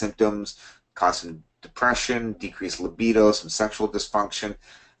Parkinson-like symptoms, cause some depression, decreased libido, some sexual dysfunction,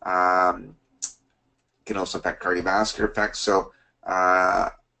 can also affect cardiovascular effects. So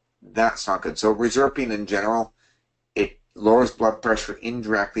that's not good. So reserpine in general, it lowers blood pressure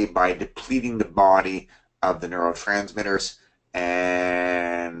indirectly by depleting the body of the neurotransmitters,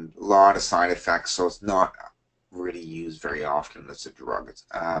 and a lot of side effects, so it's not really used very often as a drug.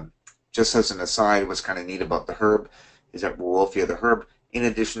 Just as an aside, what's kind of neat about the herb is that Rowolfia, the herb, in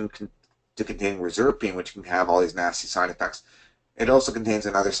addition to containing reserpine, which can have all these nasty side effects, it also contains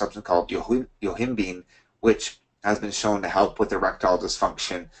another substance called yohimbine, which has been shown to help with erectile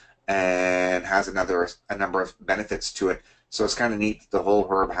dysfunction and has a number of benefits to it. So it's kind of neat that the whole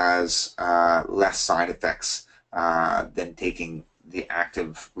herb has less side effects than taking the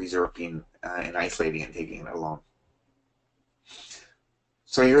active reserpine and isolating and taking it alone.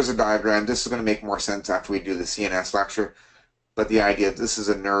 So here's a diagram. This is going to make more sense after we do the CNS lecture. But the idea is this is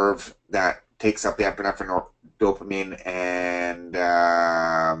a nerve that takes up the epinephrine or dopamine and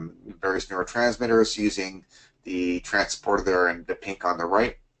various neurotransmitters using the transporter there and the pink on the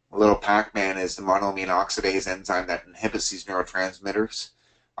right. A little Pac-Man is the monoamine oxidase enzyme that inhibits these neurotransmitters.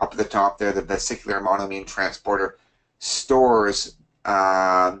 Up at the top there, the vesicular monoamine transporter stores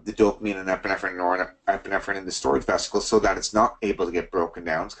the dopamine and epinephrine in the storage vesicles so that it's not able to get broken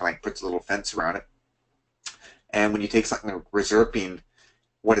down. It's kind of like puts a little fence around it. And when you take something like reserpine,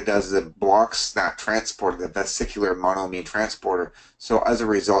 what it does is it blocks that transporter, the vesicular monoamine transporter. So as a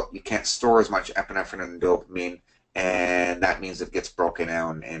result, you can't store as much epinephrine and dopamine, and that means it gets broken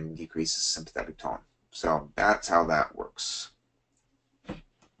down and decreases sympathetic tone. So that's how that works.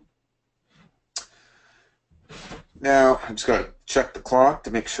 Now, I'm just going to check the clock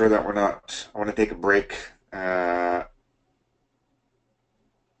to make sure that we're not, I want to take a break at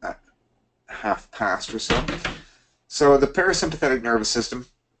half past or so. So the parasympathetic nervous system,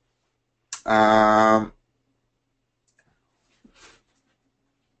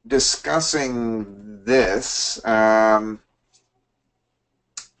 discussing this,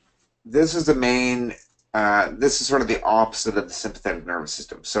 this is the main, this is sort of the opposite of the sympathetic nervous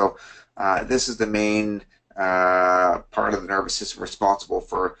system. So this is the main part of the nervous system responsible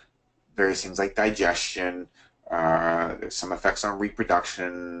for various things like digestion. There's some effects on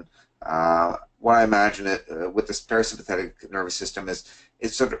reproduction. What I imagine it with this parasympathetic nervous system is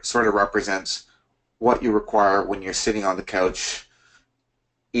it sort of represents what you require when you're sitting on the couch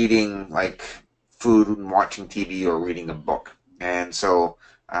eating like food and watching TV or reading a book. And so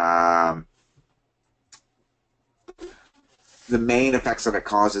the main effects that it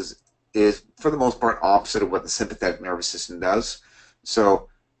causes is, for the most part, opposite of what the sympathetic nervous system does. So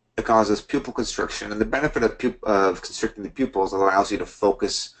it causes pupil constriction, and the benefit of constricting the pupils allows you to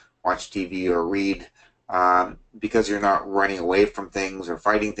focus, watch TV, or read, because you're not running away from things or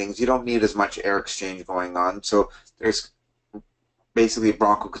fighting things. You don't need as much air exchange going on, so there's basically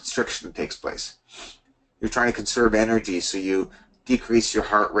bronchoconstriction that takes place. You're trying to conserve energy, so you decrease your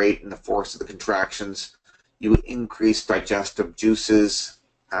heart rate and the force of the contractions. You increase digestive juices,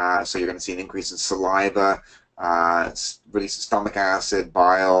 so you're going to see an increase in saliva, release of stomach acid,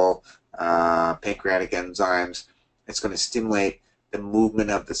 bile, pancreatic enzymes. It's going to stimulate the movement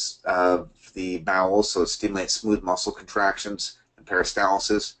of the bowels, so it stimulates smooth muscle contractions and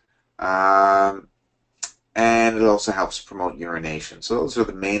peristalsis. And it also helps promote urination. So those are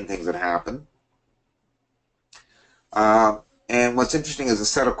the main things that happen. And what's interesting is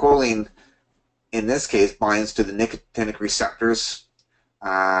acetylcholine, in this case, binds to the nicotinic receptors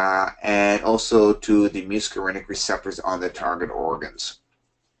and also to the muscarinic receptors on the target organs.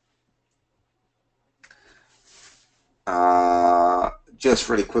 Just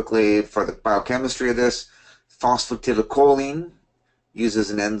really quickly for the biochemistry of this, phosphatidylcholine uses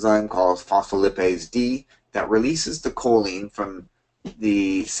an enzyme called phospholipase D that releases the choline from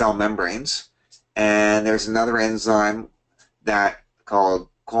the cell membranes, and there's another enzyme that called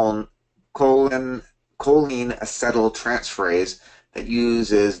choline acetyltransferase that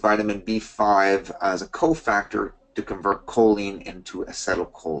uses vitamin B5 as a cofactor to convert choline into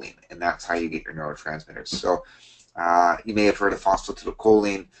acetylcholine, and that's how you get your neurotransmitters. So you may have heard of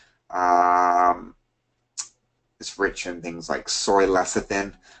phosphatidylcholine. It's rich in things like soy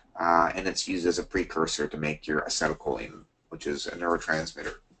lecithin, and it's used as a precursor to make your acetylcholine, which is a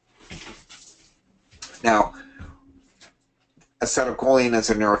neurotransmitter. Now, acetylcholine is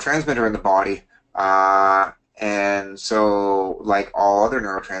a neurotransmitter in the body, and so like all other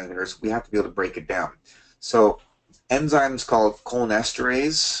neurotransmitters, we have to be able to break it down. So enzymes called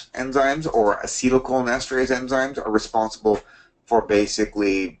cholinesterase enzymes or acetylcholinesterase enzymes are responsible for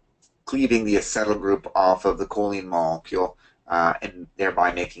basically cleaving the acetyl group off of the choline molecule and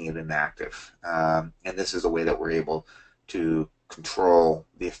thereby making it inactive. And this is a way that we're able to control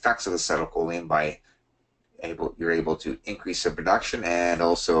the effects of acetylcholine by you're able to increase the production and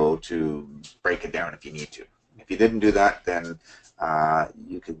also to break it down if you need to. If you didn't do that, then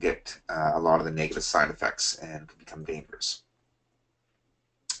you could get a lot of the negative side effects and could become dangerous.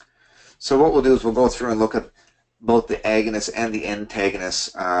 So what we'll do is we'll go through and look at both the agonists and the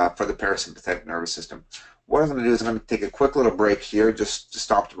antagonists for the parasympathetic nervous system. What I'm going to do is I'm going to take a quick little break here just to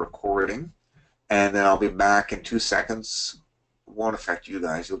stop the recording, and then I'll be back in 2 seconds. It won't affect you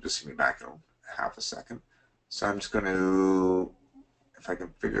guys. You'll just see me back in half a second. So I'm just going to, if I can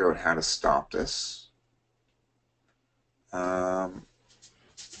figure out how to stop this.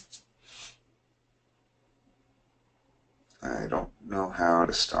 I don't know how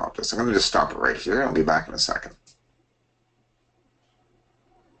to stop this. I'm going to just stop it right here. I'll be back in a second.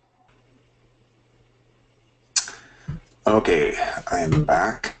 Okay, I'm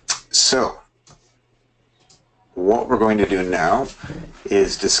back. So, what we're going to do now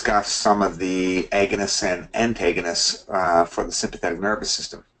is discuss some of the agonists and antagonists for the sympathetic nervous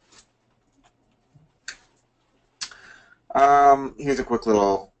system. Here's a quick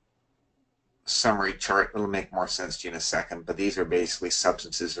little summary chart. It'll make more sense to you in a second, but these are basically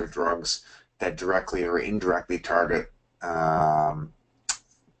substances or drugs that directly or indirectly target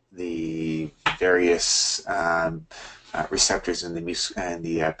the various receptors in the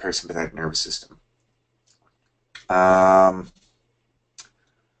parasympathetic nervous system.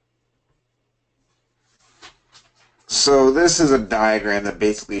 So this is a diagram that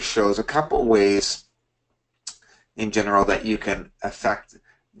basically shows a couple ways in general that you can affect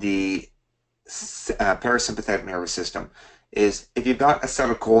the parasympathetic nervous system is if you've got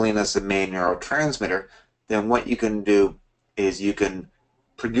acetylcholine as the main neurotransmitter, then what you can do is you can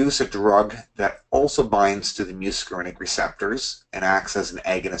produce a drug that also binds to the muscarinic receptors and acts as an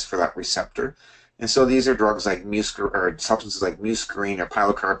agonist for that receptor. And so these are drugs like or substances like muscarine or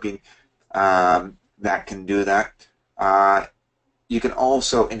pilocarpine that can do that. You can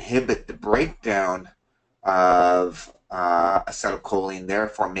also inhibit the breakdown of acetylcholine,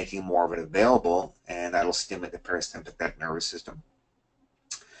 therefore making more of it available, and that'll stimulate the parasympathetic nervous system.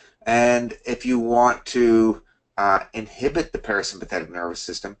 And if you want to inhibit the parasympathetic nervous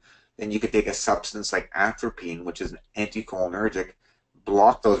system, then you could take a substance like atropine, which is an anticholinergic,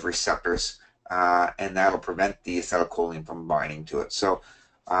 block those receptors, and that'll prevent the acetylcholine from binding to it. So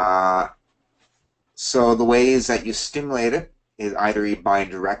the ways that you stimulate it is either you bind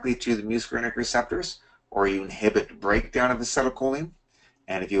directly to the muscarinic receptors, or you inhibit the breakdown of acetylcholine.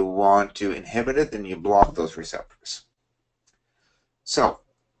 And if you want to inhibit it, then you block those receptors. So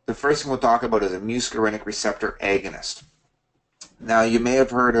the first thing we'll talk about is a muscarinic receptor agonist. Now, you may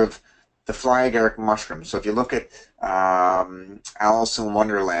have heard of the fly agaric mushroom. So if you look at Alice in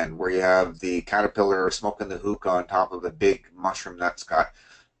Wonderland, where you have the caterpillar smoking the hookah on top of a big mushroom that's got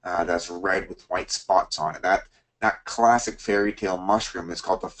that's red with white spots on it. That classic fairy tale mushroom is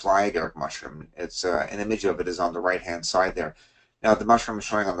called the fly agaric mushroom. It's an image of it is on the right-hand side there. Now, the mushroom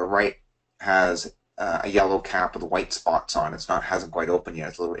showing on the right has a yellow cap with white spots on it. Hasn't quite opened yet.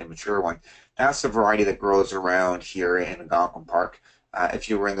 It's a little immature one. That's the variety that grows around here in Algonquin Park. If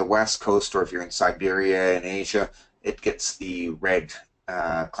you were in the West Coast or if you're in Siberia and Asia, it gets the red,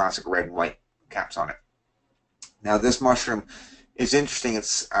 classic red and white caps on it. Now, this mushroom is interesting.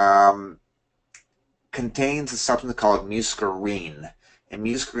 It's contains a substance called muscarine. And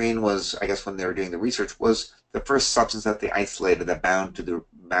muscarine was, I guess when they were doing the research, was the first substance that they isolated that bound to the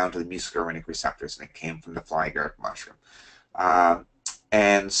muscarinic receptors, and it came from the fly agaric mushroom.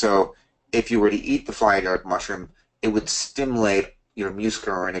 And so if you were to eat the fly agaric mushroom, it would stimulate your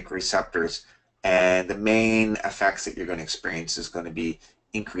muscarinic receptors, and the main effects that you're going to experience is going to be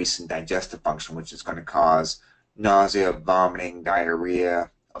increase in digestive function, which is going to cause nausea, vomiting,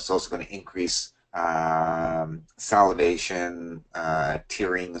 diarrhea. It's also going to increase salivation,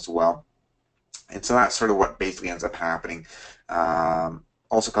 tearing as well. And so that's sort of what basically ends up happening.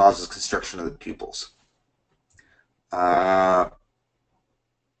 Also causes constriction of the pupils. And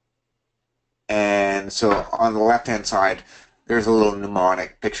so on the left-hand side, there's a little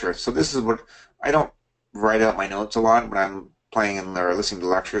mnemonic picture. So this is what, I don't write out my notes a lot when I'm playing and or listening to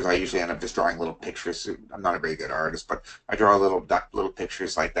lectures. I usually end up just drawing little pictures. I'm not a very good artist, but I draw little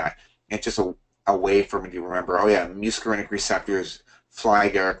pictures like that. And it's just a way for me to remember, oh yeah, muscarinic receptors, fly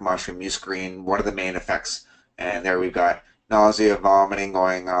agaric mushroom, muscarine, what are the main effects? And there we've got nausea, vomiting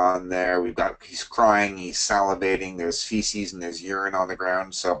going on there. We've got, he's crying, he's salivating, there's feces and there's urine on the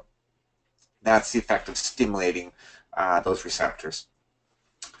ground. So that's the effect of stimulating those receptors.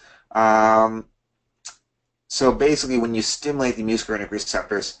 So basically when you stimulate the muscarinic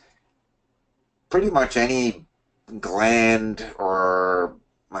receptors, pretty much any gland or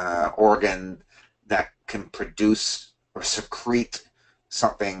organ that can produce or secrete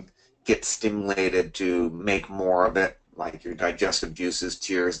something gets stimulated to make more of it, like your digestive juices,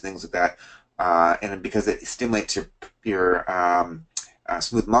 tears, things like that. And because it stimulates your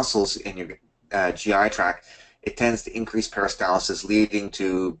smooth muscles in your GI tract, it tends to increase peristalsis, leading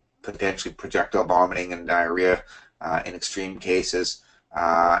to potentially projectile vomiting and diarrhea in extreme cases.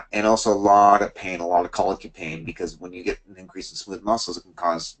 And also a lot of pain, a lot of colicky pain, because when you get an increase in smooth muscles, it can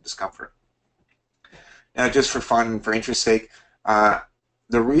cause discomfort. Now, just for fun and for interest's sake,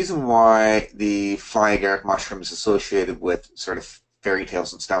 the reason why the fly agaric mushroom is associated with sort of fairy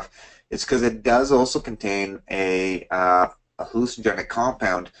tales and stuff is because it does also contain a hallucinogenic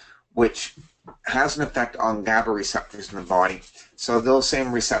compound which has an effect on GABA receptors in the body. So those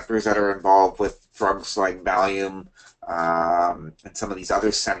same receptors that are involved with drugs like Valium and some of these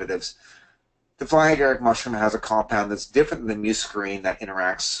other sedatives, the fly agaric mushroom has a compound that's different than muscarine that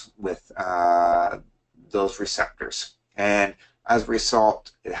interacts with those receptors. And as a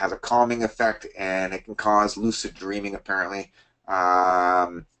result, it has a calming effect, and it can cause lucid dreaming, apparently.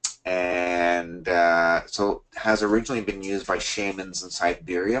 So it has originally been used by shamans in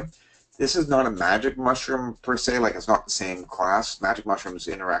Siberia. This is not a magic mushroom per se, like it's not the same class. Magic mushrooms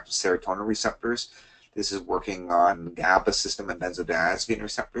interact with serotonin receptors. This is working on GABA system and benzodiazepine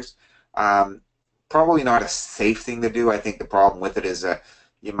receptors. Probably not a safe thing to do. I think the problem with it is that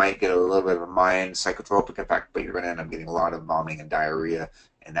you might get a little bit of a mind psychotropic effect, but you're going to end up getting a lot of vomiting and diarrhea,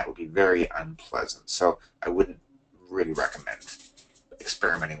 and that would be very unpleasant. So I wouldn't really recommend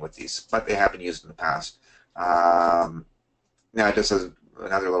experimenting with these, but they have been used in the past. Now, just as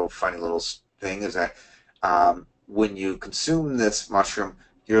another little funny little thing is that when you consume this mushroom,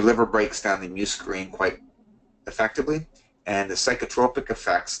 your liver breaks down the muscarine quite effectively, and the psychotropic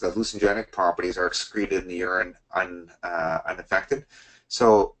effects, the hallucinogenic properties, are excreted in the urine unaffected.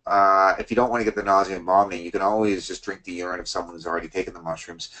 So if you don't want to get the nausea and vomiting, you can always just drink the urine of someone who's already taken the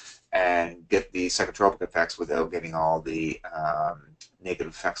mushrooms and get the psychotropic effects without getting all the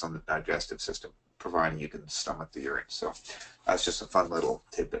negative effects on the digestive system, providing you can stomach the urine. So that's just a fun little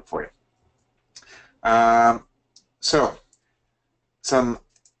tidbit for you. So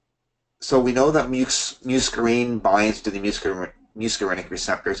we know that muscarine binds to the muscarinic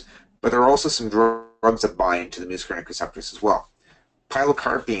receptors, but there are also some drugs that bind to the muscarinic receptors as well.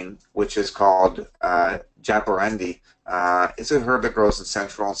 Pilocarpine, which is called jaborandi, is a herb that grows in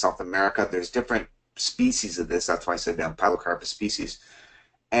Central and South America. There's different species of this. That's why I said Pilocarpus species.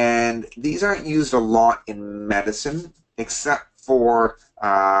 And these aren't used a lot in medicine, except for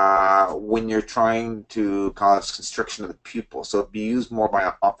when you're trying to cause constriction of the pupil. So it'd be used more by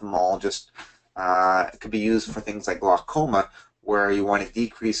an ophthalmologist. It could be used for things like glaucoma, where you want to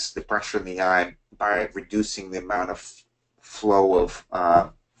decrease the pressure in the eye by reducing the amount of flow of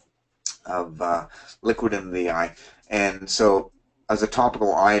liquid in the eye. And so as a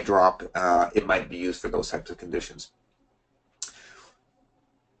topical eye drop, it might be used for those types of conditions.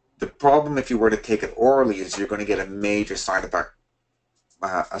 The problem if you were to take it orally is you're going to get a major side effect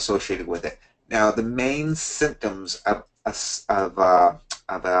associated with it. Now, the main symptoms of a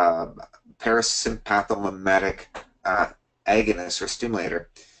parasympathomimetic agonist or stimulator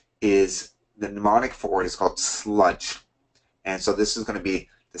is, the mnemonic for it is called sludge. And so this is going to be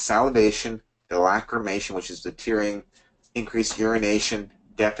the salivation, the lacrimation, which is the tearing, increased urination,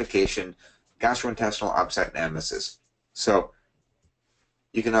 defecation, gastrointestinal upset, and emesis. So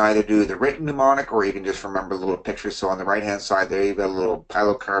you can either do the written mnemonic, or you can just remember the little pictures. So on the right-hand side there, you've got a little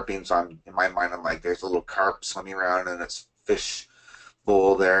pilocarpine. So in my mind, I'm like, there's a little carp swimming around in its fish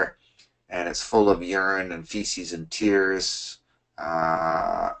bowl there, and it's full of urine and feces and tears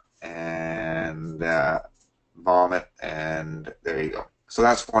and vomit, and there you go. So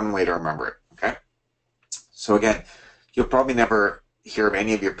that's one way to remember it, okay? So again, you'll probably never hear of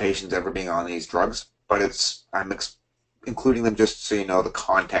any of your patients ever being on these drugs, but I'm including them just so you know the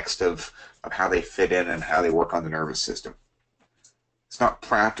context of how they fit in and how they work on the nervous system. It's not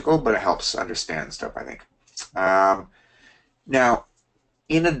practical, but it helps understand stuff, I think. Now,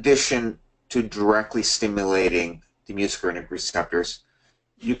 in addition to directly stimulating the muscarinic receptors,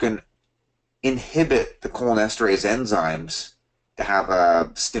 you can inhibit the cholinesterase enzymes to have a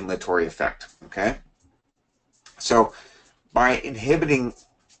stimulatory effect, okay? So by inhibiting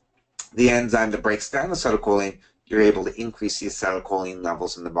the enzyme that breaks down the acetylcholine, you're able to increase the acetylcholine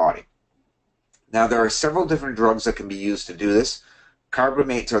levels in the body. Now, there are several different drugs that can be used to do this.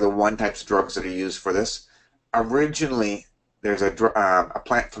 Carbamates are the one types of drugs that are used for this. Originally, there's a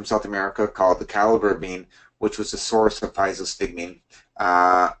plant from South America called the caliber bean, which was the source of physostigmine.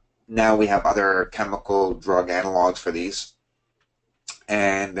 Now we have other chemical drug analogs for these,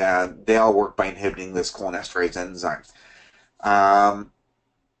 and they all work by inhibiting this cholinesterase enzyme.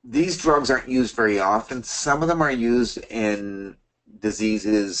 These drugs aren't used very often. Some of them are used in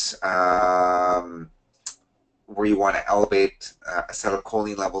diseases where you want to elevate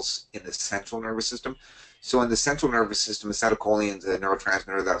acetylcholine levels in the central nervous system. So in the central nervous system, acetylcholine is a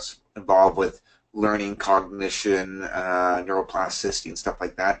neurotransmitter that's involved with learning, cognition, neuroplasticity, and stuff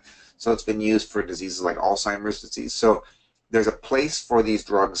like that. So it's been used for diseases like Alzheimer's disease. So there's a place for these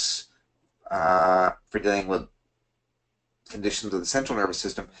drugs for dealing with conditions of the central nervous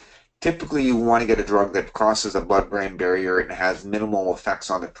system. Typically, you want to get a drug that crosses a blood-brain barrier and has minimal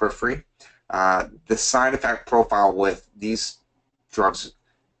effects on the periphery. The side effect profile with these drugs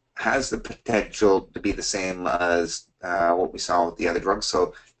has the potential to be the same as what we saw with the other drugs.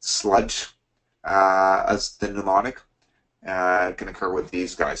 So sludge as the mnemonic can occur with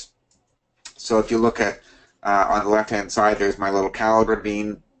these guys. So if you look at on the left-hand side, there's my little caliber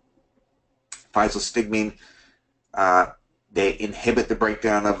bean, physostigmine. They inhibit the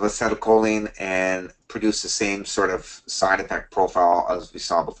breakdown of acetylcholine and produce the same sort of side effect profile as we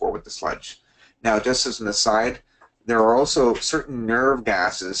saw before with the sludge. Now, just as an aside, there are also certain nerve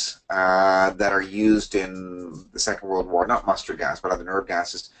gases that are used in the Second World War, not mustard gas, but other nerve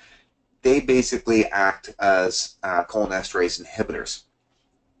gases. They basically act as cholinesterase inhibitors.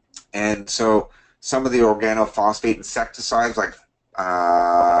 And so some of the organophosphate insecticides like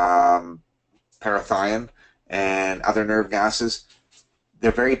parathion and other nerve gases,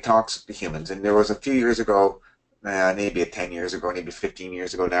 they're very toxic to humans. And there was a few years ago maybe 10 years ago, maybe 15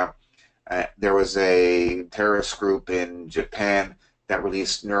 years ago now. There was a terrorist group in Japan that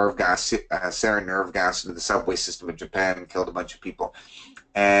released nerve gas, sarin nerve gas into the subway system of Japan and killed a bunch of people.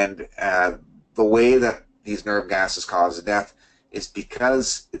 And the way that these nerve gases cause death is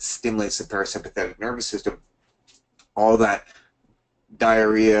because it stimulates the parasympathetic nervous system. All that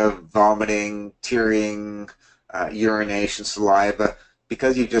diarrhea, vomiting, tearing, urination, saliva,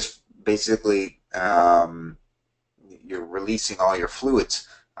 because you just basically you're releasing all your fluids.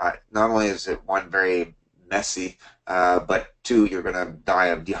 Not only is it one very messy, but two, you're going to die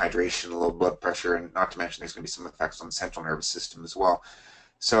of dehydration, low blood pressure, and not to mention there's going to be some effects on the central nervous system as well.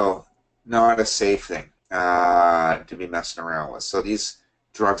 So not a safe thing to be messing around with. So these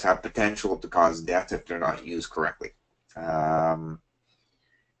drugs have potential to cause death if they're not used correctly.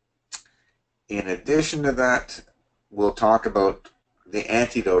 In addition to that, we'll talk about the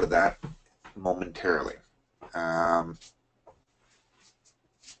antidote of that momentarily.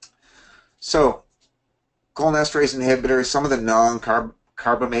 So, cholinesterase inhibitors, some of the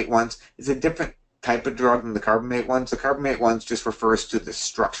non-carbamate ones, is a different type of drug than the carbamate ones. The carbamate ones just refers to the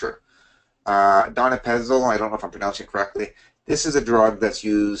structure. Donepezil, I don't know if I'm pronouncing it correctly, this is a drug that's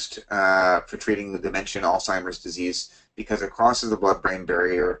used for treating the dementia and Alzheimer's disease because it crosses the blood-brain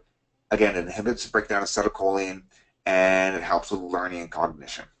barrier. Again, it inhibits the breakdown of acetylcholine, and it helps with learning and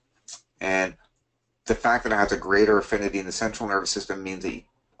cognition. And the fact that it has a greater affinity in the central nervous system means that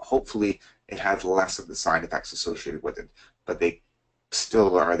hopefully it has less of the side effects associated with it, but they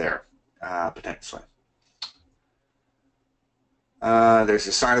still are there, potentially. There's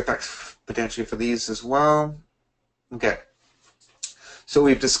a side effects potentially for these as well. Okay. So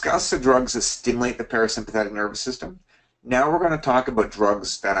we've discussed the drugs that stimulate the parasympathetic nervous system. Now we're going to talk about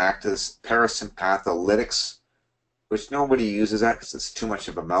drugs that act as parasympatholytics, which nobody uses that because it's too much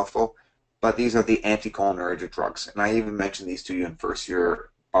of a mouthful, but these are the anticholinergic drugs. And I even mentioned these to you in first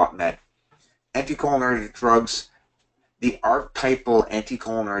year med. Anticholinergic drugs, the archetypal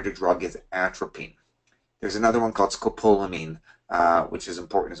anticholinergic drug is atropine. There's another one called scopolamine, which is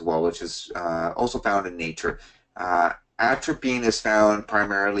important as well, which is also found in nature. Atropine is found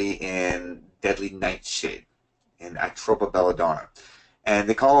primarily in deadly nightshade, in Atropa belladonna. And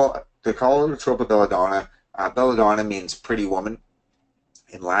they call it Atropa belladonna. Belladonna means pretty woman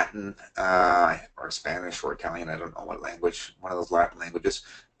in Latin or Spanish or Italian, I don't know what language, one of those Latin languages.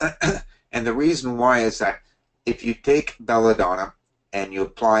 And the reason why is that if you take belladonna and you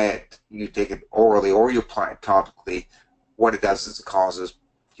apply it, you take it orally or you apply it topically, what it does is it causes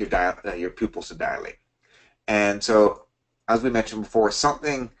your pupils to dilate. And so, as we mentioned before,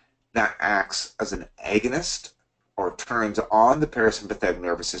 something that acts as an agonist or turns on the parasympathetic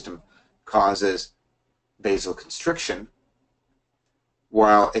nervous system causes vasoconstriction,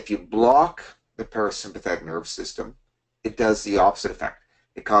 while if you block the parasympathetic nervous system, it does the opposite effect.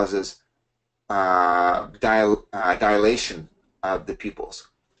 It causes dilation of the pupils.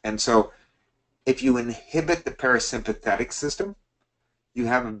 And so if you inhibit the parasympathetic system, you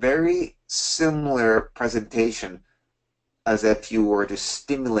have a very similar presentation as if you were to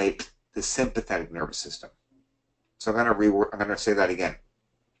stimulate the sympathetic nervous system. So I'm going to say that again.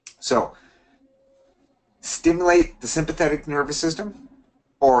 So stimulate the sympathetic nervous system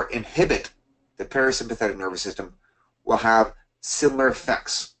or inhibit the parasympathetic nervous system will have similar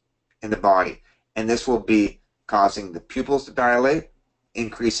effects in the body. And this will be causing the pupils to dilate,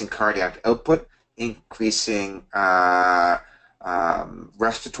 increasing cardiac output, increasing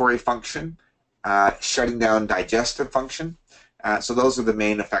respiratory function, shutting down digestive function. So those are the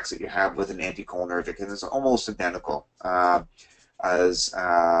main effects that you have with an anticholinergic, and it's almost identical as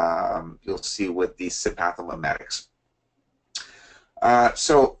you'll see with the sympathomimetics.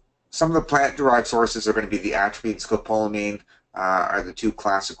 So some of the plant-derived sources are going to be the atropine, scopolamine are the two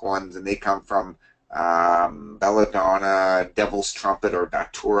classic ones, and they come from belladonna, devil's trumpet, or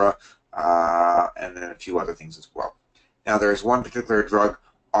datura, and then a few other things as well. Now there's one particular drug,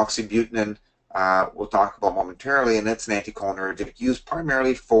 oxybutynin, we'll talk about momentarily, and it's an anticholinergic used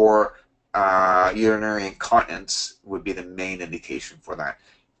primarily for urinary incontinence would be the main indication for that.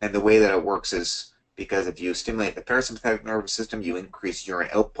 And the way that it works is because if you stimulate the parasympathetic nervous system, you increase urine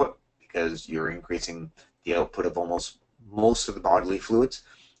output because you're increasing the output of almost most of the bodily fluids,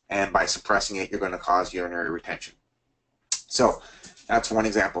 and by suppressing it, you're going to cause urinary retention. So that's one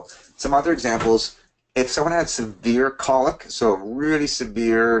example. Some other examples, if someone had severe colic, so really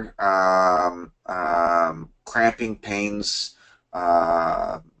severe cramping pains,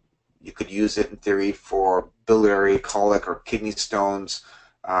 you could use it in theory for biliary colic or kidney stones.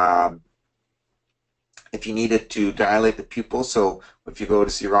 if you needed to dilate the pupil, so if you go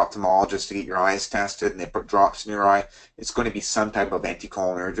to see your ophthalmologist to get your eyes tested and they put drops in your eye, it's going to be some type of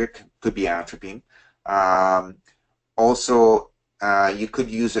anticholinergic, could be atropine. Um, Also, you could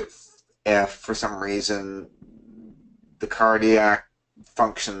use it if for some reason the cardiac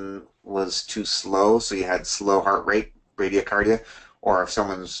function was too slow, so you had slow heart rate, bradycardia, or if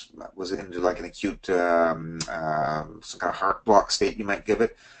someone's was into like an acute some kind of heart block state, you might give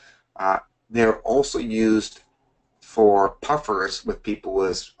it. Uh, they're also used for puffers with people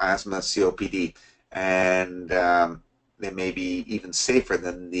with asthma, COPD, and they may be even safer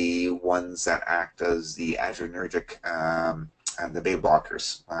than the ones that act as the adrenergic and the beta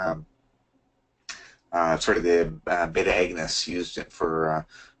blockers. Sort of the beta agonists used it for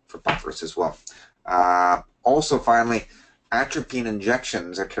puffers as well. Also, finally, atropine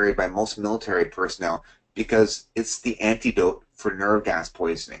injections are carried by most military personnel because it's the antidote for nerve gas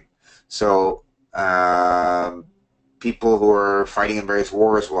poisoning. So people who are fighting in various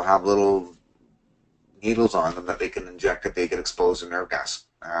wars will have little needles on them that they can inject if they get exposed to nerve gas.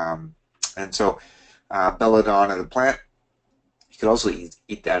 And so belladonna, the plant, you could also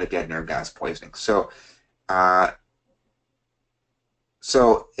eat that if you had nerve gas poisoning. Uh,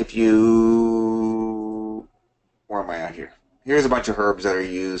 so if you, where am I at here? Here's a bunch of herbs that are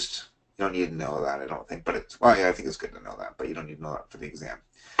used. You don't need to know that, I don't think, but it's, well, yeah, I think it's good to know that, but you don't need to know that for the exam.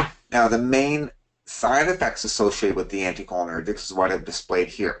 Now, the main side effects associated with the anticholinergics is what I've displayed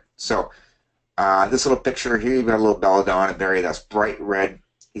here. So this little picture here, you've got a little belladonna berry that's bright red.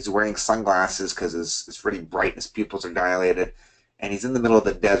 He's wearing sunglasses because it's really bright, his pupils are dilated, and he's in the middle of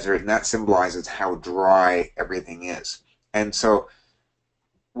the desert, and that symbolizes how dry everything is. And so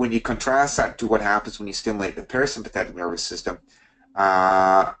when you contrast that to what happens when you stimulate the parasympathetic nervous system,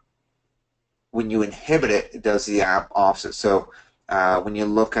 when you inhibit it, it does the opposite. So when you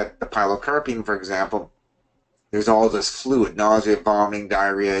look at the pilocarpine, for example, there's all this fluid, nausea, vomiting,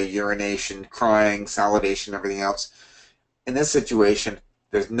 diarrhea, urination, crying, salivation, everything else. In this situation,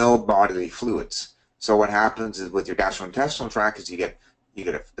 there's no bodily fluids. So what happens is with your gastrointestinal tract is you get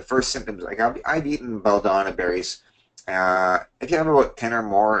the first symptoms. Like I've eaten belladonna berries. If you have about 10 or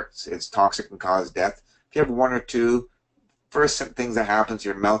more, it's toxic and cause death. If you have one or two, first things that happens,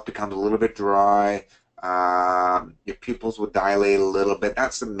 your mouth becomes a little bit dry. Your pupils will dilate a little bit.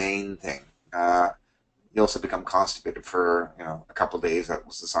 That's the main thing. You also become constipated for a couple of days. That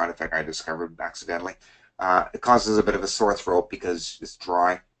was the side effect I discovered accidentally. It causes a bit of a sore throat because it's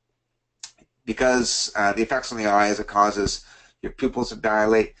dry. Because the effects on the eyes, it causes your pupils to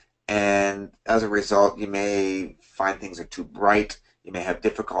dilate, and as a result, you may find things are too bright. You may have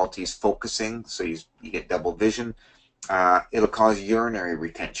difficulties focusing, so you get double vision. It'll cause urinary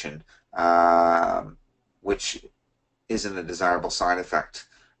retention, which isn't a desirable side effect.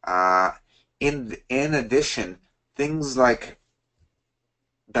 In addition, things like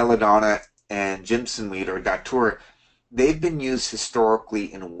belladonna and jimsonweed or datura, they've been used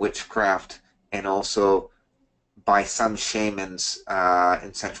historically in witchcraft and also by some shamans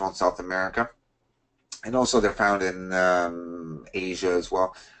in Central and South America. And also they're found in Asia as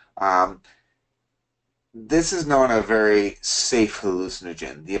well. This is not a very safe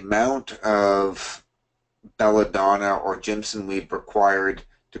hallucinogen. The amount of belladonna or jimsonweed required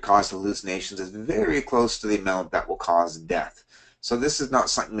to cause hallucinations is very close to the amount that will cause death. So this is not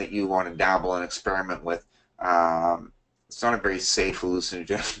something that you want to dabble and experiment with. It's not a very safe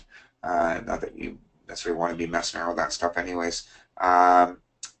hallucinogen. Not that you necessarily want to be messing around with that stuff anyways.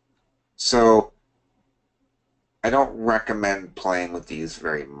 So I don't recommend playing with these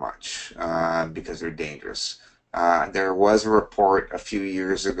very much because they're dangerous. There was a report a few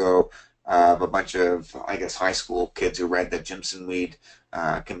years ago of a bunch of, I guess, high school kids who read that jimsonweed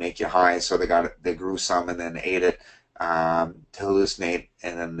can make you high, so they grew some and then ate it to hallucinate,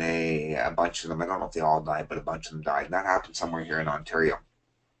 and then a bunch of them, I don't know if they all died, but a bunch of them died, and that happened somewhere here in Ontario.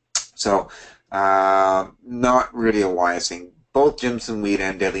 So not really a wise thing. Both jimsonweed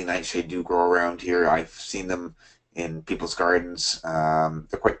and deadly nightshade do grow around here. I've seen them in people's gardens.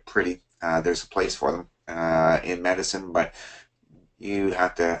 They're quite pretty. There's a place for them in medicine, but you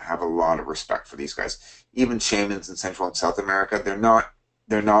have to have a lot of respect for these guys. Even shamans in Central and South America, they're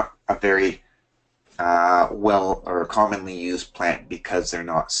not a very well or commonly used plant because they're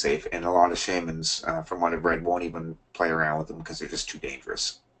not safe. And a lot of shamans, from what I've read, won't even play around with them because they're just too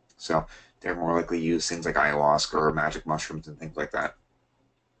dangerous. So they're more likely to use things like ayahuasca or magic mushrooms and things like that.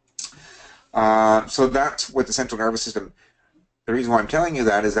 So that's with the central nervous system. The reason why I'm telling you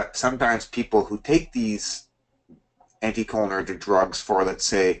that is that sometimes people who take these anticholinergic drugs for, let's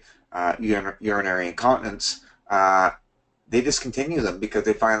say, urinary incontinence, they discontinue them because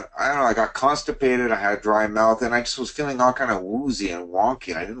they find, I don't know, I got constipated, I had a dry mouth, and I just was feeling all kind of woozy and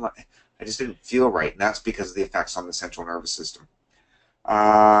wonky, and I just didn't feel right, and that's because of the effects on the central nervous system.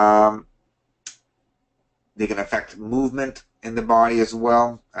 Um, they can affect movement in the body as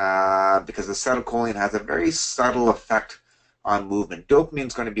well, because acetylcholine has a very subtle effect on movement. Dopamine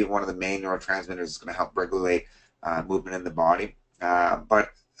is going to be one of the main neurotransmitters that's going to help regulate movement in the body,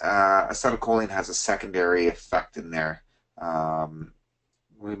 but acetylcholine has a secondary effect in there. I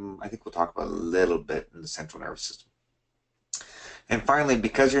think we'll talk about a little bit in the central nervous system. And finally,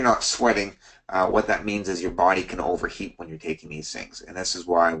 because you're not sweating, what that means is your body can overheat when you're taking these things. And this is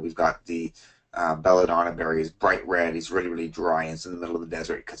why we've got the belladonna berry is bright red. He's really, really dry. And it's in the middle of the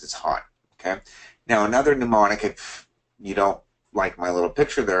desert because it's hot. Okay. Now, another mnemonic, if you don't like my little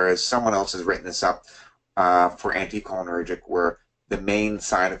picture there, is someone else has written this up for anticholinergic, where the main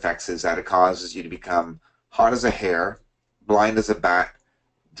side effects is that it causes you to become hot as a hare, blind as a bat,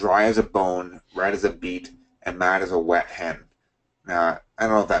 dry as a bone, red as a beet, and mad as a wet hen. I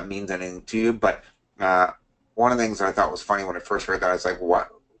don't know if that means anything to you, but one of the things that I thought was funny when I first heard that, I was like, "What?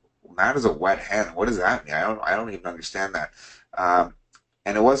 Mad as a wet hen? What does that mean? I don't even understand that."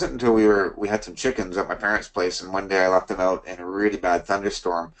 And it wasn't until we had some chickens at my parents' place, and one day I left them out in a really bad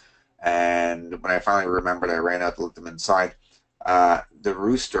thunderstorm, and when I finally remembered, I ran out to let them inside. The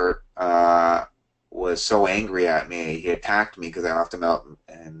rooster was so angry at me. He attacked me because I left him out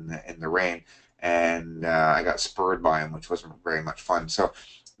in the rain, and I got spurred by him, which wasn't very much fun. So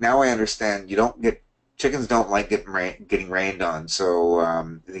now I understand chickens don't like getting rained on,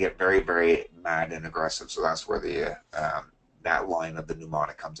 so they get very, very mad and aggressive. So that's where the that line of the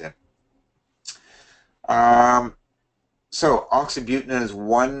mnemonic comes in. So oxybutynin is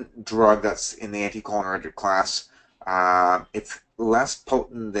one drug that's in the anticholinergic class. It's less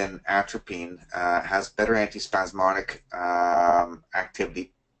potent than atropine, has better antispasmodic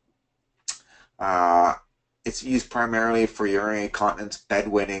activity. It's used primarily for urinary incontinence,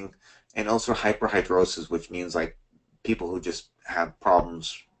 bedwetting, and also hyperhidrosis, which means like people who just have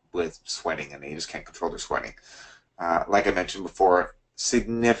problems with sweating and they just can't control their sweating. Like I mentioned before,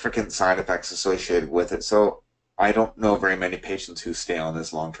 significant side effects associated with it. So I don't know very many patients who stay on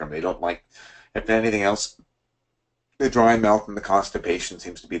this long term. They don't like, if anything else, the dry mouth and the constipation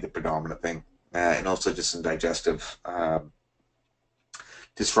seems to be the predominant thing, and also just some digestive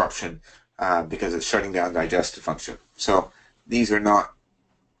disruption because it's shutting down digestive function. So these are not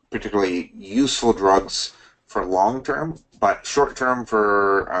particularly useful drugs for long term, but short term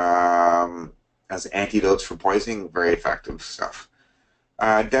for as antidotes for poisoning, very effective stuff.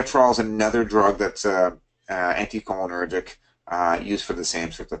 Detrol is another drug that's anticholinergic, used for the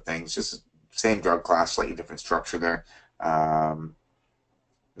same sorts of things, just same drug class, slightly different structure there.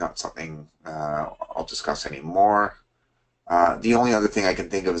 Not something I'll discuss anymore. The only other thing I can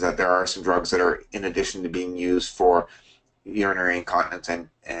think of is that there are some drugs that are, in addition to being used for urinary incontinence and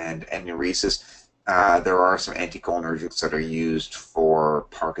enuresis, there are some anticholinergics that are used for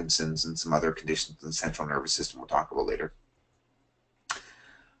Parkinson's and some other conditions in the central nervous system we'll talk about later.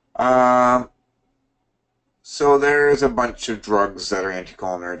 So there's a bunch of drugs that are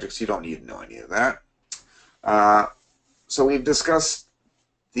anticholinergics. You don't need to know any of that. So we've discussed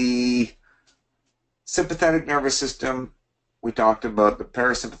the sympathetic nervous system. We talked about the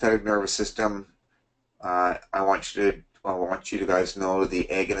parasympathetic nervous system. I want you guys to know the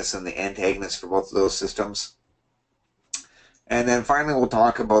agonists and the antagonists for both of those systems. And then finally, we'll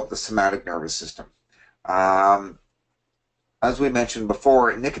talk about the somatic nervous system. As we mentioned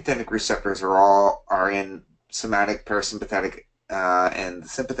before, nicotinic receptors are in somatic, parasympathetic, and the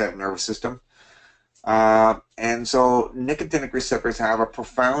sympathetic nervous system. And so nicotinic receptors have a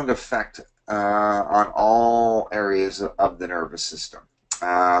profound effect on all areas of the nervous system.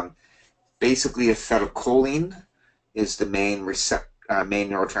 Basically, acetylcholine is the main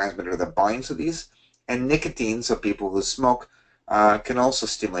neurotransmitter that binds to these, and nicotine, so people who smoke, can also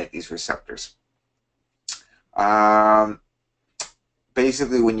stimulate these receptors.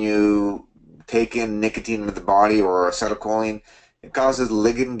 Basically, when you take in nicotine into the body or acetylcholine, it causes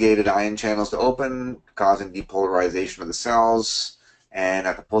ligand-gated ion channels to open, causing depolarization of the cells, and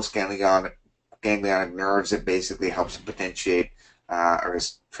at the postganglionic nerves, it basically helps potentiate or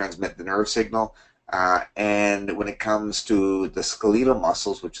transmit the nerve signal. And when it comes to the skeletal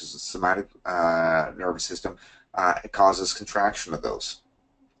muscles, which is the somatic nervous system, it causes contraction of those.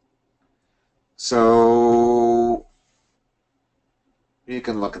 So you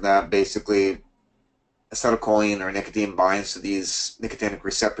can look at that. Basically, acetylcholine or nicotine binds to these nicotinic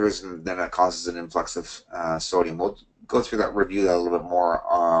receptors, and then it causes an influx of sodium. We'll go through that, review that a little bit more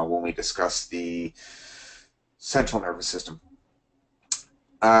when we discuss the central nervous system.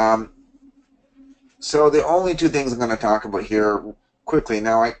 So the only two things I'm going to talk about here quickly,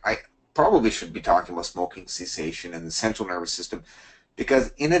 now I probably should be talking about smoking cessation and the central nervous system,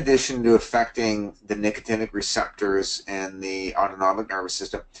 because in addition to affecting the nicotinic receptors and the autonomic nervous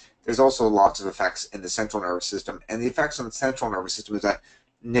system, there's also lots of effects in the central nervous system. And the effects on the central nervous system is that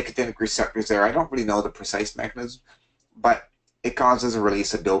nicotinic receptors there, I don't really know the precise mechanism, but it causes a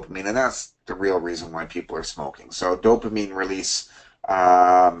release of dopamine, and that's the real reason why people are smoking. So dopamine release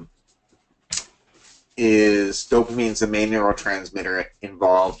dopamine is the main neurotransmitter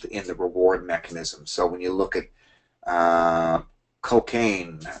involved in the reward mechanism. So when you look at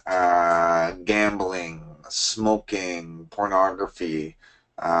cocaine, gambling, smoking, pornography,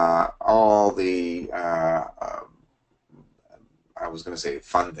 all the I was going to say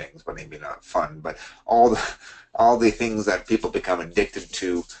fun things, but maybe not fun, but all the things that people become addicted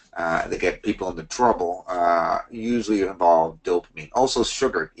to that get people into trouble usually involve dopamine. Also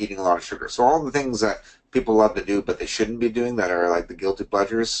sugar, eating a lot of sugar. So all the things that people love to do but they shouldn't be doing, that are like the guilty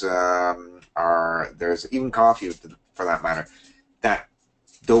pleasures, there's even coffee for that matter, that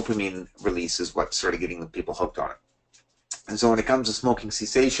dopamine release is what's sort of getting the people hooked on it. And so when it comes to smoking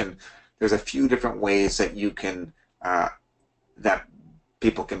cessation, there's a few different ways that you can that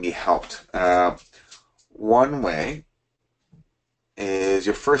people can be helped. One way is,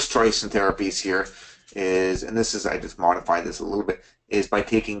 your first choice in therapies here is, and this is, I just modified this a little bit, is by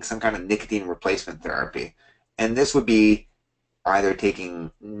taking some kind of nicotine replacement therapy. And this would be either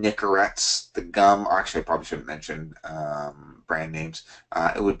taking Nicorettes, the gum, actually I probably shouldn't mention brand names.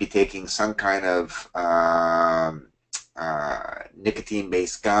 It would be taking some kind of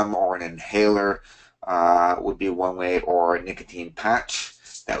nicotine-based gum, or an inhaler would be one way, or a nicotine patch.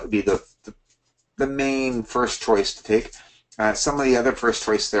 That would be the main first choice to take. Some of the other first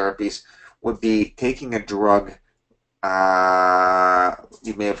choice therapies would be taking a drug.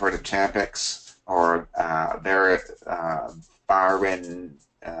 You may have heard of Champix or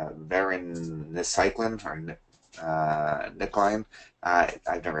varinicycline or Nicline.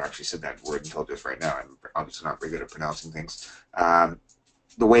 I've never actually said that word until just right now. I'm obviously not very good at pronouncing things.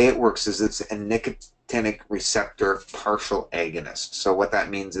 The way it works is it's a nicotinic receptor partial agonist. So what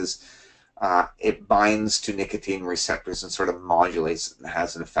that means is it binds to nicotine receptors and sort of modulates it and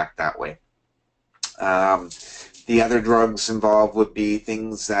has an effect that way. The other drugs involved would be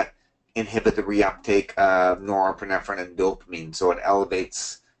things that inhibit the reuptake of norepinephrine and dopamine, so it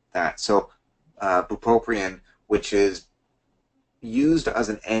elevates that. So bupropion, which is used as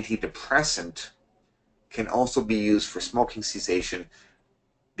an antidepressant, can also be used for smoking cessation,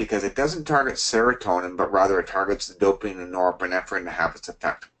 because it doesn't target serotonin, but rather it targets the dopamine and norepinephrine to have its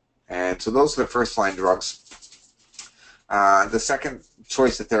effect. And so those are the first line drugs. The second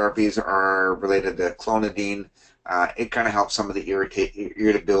choice of therapies are related to clonidine. It kind of helps some of the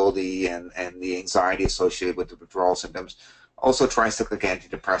irritability and the anxiety associated with the withdrawal symptoms. Also tricyclic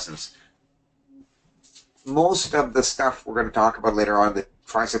antidepressants. Most of the stuff we're going to talk about later on, the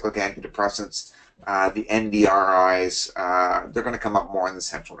tricyclic antidepressants, the NDRIs, they're going to come up more in the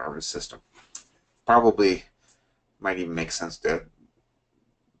central nervous system. Probably might even make sense to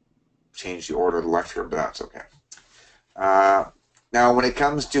change the order of the lecture, but that's okay. Now, when it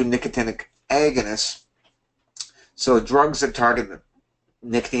comes to nicotinic agonists, so drugs that target the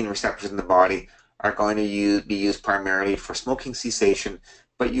nicotine receptors in the body are going to be used primarily for smoking cessation,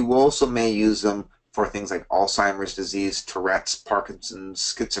 but you also may use them for things like Alzheimer's disease, Tourette's, Parkinson's,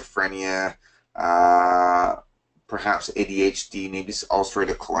 schizophrenia, perhaps ADHD, maybe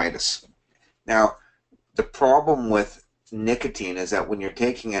ulcerative colitis. Now, the problem with nicotine is that when you're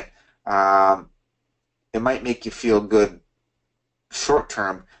taking it, it might make you feel good short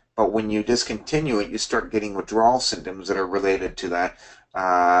term, but when you discontinue it, you start getting withdrawal symptoms that are related to that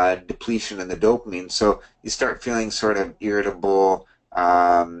depletion in the dopamine. So you start feeling sort of irritable,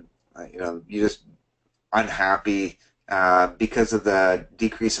 you're just unhappy because of the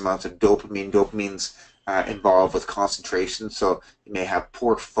decreased amounts of dopamine. Dopamine's involved with concentration, so you may have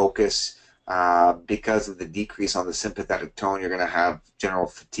poor focus. Because of the decrease on the sympathetic tone, you're going to have general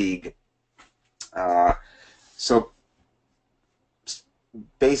fatigue. So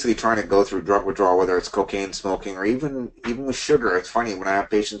basically trying to go through drug withdrawal, whether it's cocaine, smoking, or even with sugar. It's funny, when I have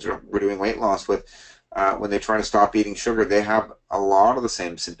patients we're doing weight loss with, when they try to stop eating sugar, they have a lot of the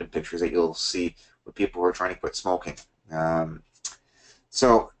same symptom pictures that you'll see with people who are trying to quit smoking.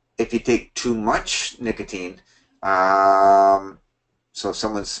 So if you take too much nicotine, so if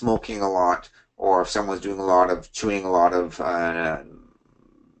someone's smoking a lot, or if someone's doing a lot of chewing, a lot of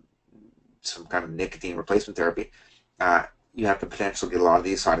some kind of nicotine replacement therapy, you have the potential to get a lot of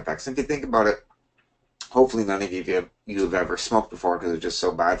these side effects. And if you think about it, Hopefully none of you have ever smoked before because it's just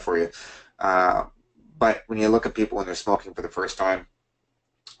so bad for you. Uh, but when you look at people when they're smoking for the first time,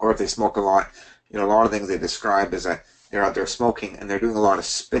 or if they smoke a lot, a lot of things they describe is that they're out there smoking and they're doing a lot of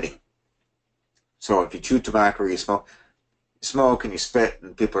spitting. So if you chew tobacco or you smoke and you spit,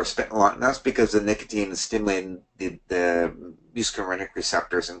 and people are spitting a lot, and that's because the nicotine is stimulating the muscarinic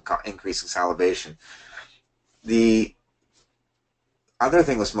receptors and increasing salivation. The other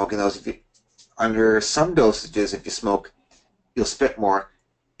thing with smoking, though, is under some dosages, if you smoke, you'll spit more.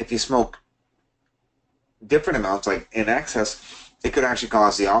 If you smoke different amounts, like in excess, it could actually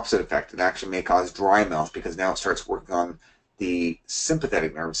cause the opposite effect. It actually may cause dry mouth because now it starts working on the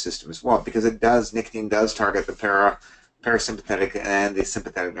sympathetic nervous system as well, because nicotine does target the parasympathetic and the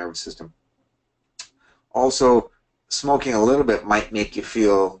sympathetic nervous system. Also, smoking a little bit might make you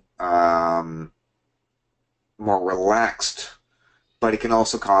feel more relaxed, but it can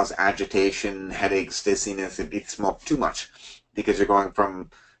also cause agitation, headaches, dizziness if you smoke too much, because you're going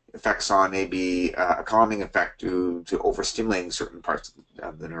from effects on maybe a calming effect to overstimulating certain parts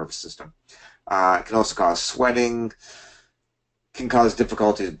of the nervous system. It can also cause sweating, can cause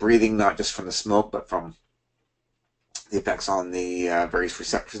difficulties breathing, not just from the smoke, but from the effects on the various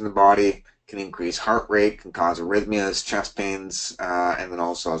receptors in the body, can increase heart rate, can cause arrhythmias, chest pains, and then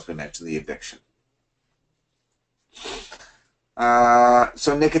also, as we mentioned, the addiction.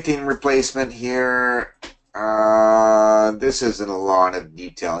 So nicotine replacement here, this isn't a lot of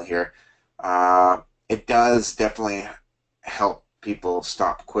detail here. It does definitely help people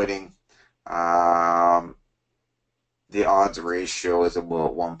stop quitting. The odds ratio is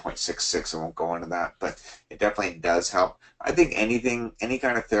about 1.66. I won't go into that, but it definitely does help. I think any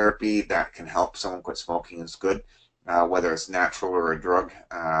kind of therapy that can help someone quit smoking is good, whether it's natural or a drug.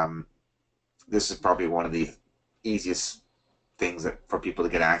 This is probably one of the easiest things for people to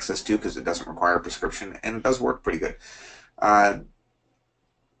get access to because it doesn't require a prescription and it does work pretty good.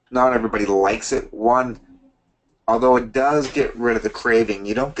 Not everybody likes it. Although it does get rid of the craving,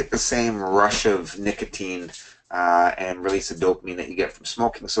 you don't get the same rush of nicotine and release of dopamine that you get from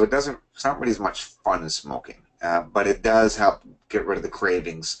smoking. So it's not really as much fun as smoking, but it does help get rid of the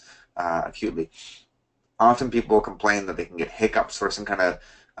cravings acutely. Often people complain that they can get hiccups or some kind of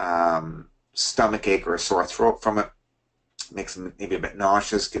stomach ache or a sore throat from it. Makes them maybe a bit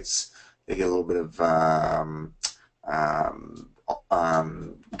nauseous. They get a little bit of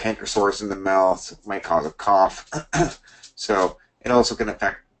canker sores in the mouth. It might cause a cough. So it also can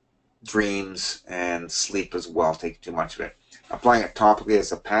affect dreams and sleep as well. Take too much of it. Applying it topically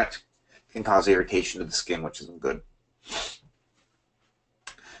as a patch can cause irritation to the skin, which isn't good.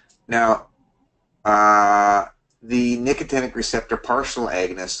 Now, the nicotinic receptor partial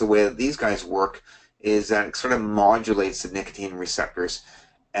agonists, the way that these guys work is that it sort of modulates the nicotine receptors,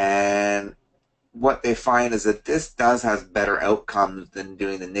 and what they find is that this has better outcomes than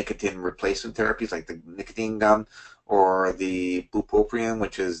doing the nicotine replacement therapies like the nicotine gum or the bupropion,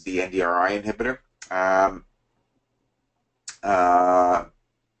 which is the NDRI inhibitor.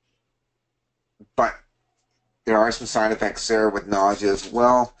 But there are some side effects there with nausea as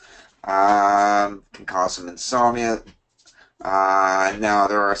well. Can cause some insomnia. Now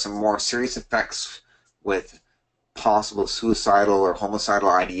there are some more serious effects with possible suicidal or homicidal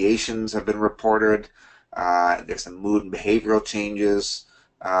ideations have been reported. There's some mood and behavioral changes.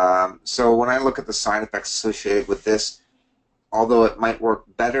 So when I look at the side effects associated with this, although it might work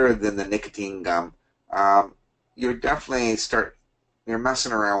better than the nicotine gum, you're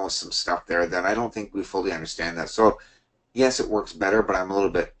messing around with some stuff there that I don't think we fully understand that. So yes, it works better, but I'm a little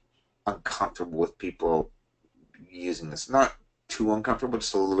bit uncomfortable with people using this. Not too uncomfortable,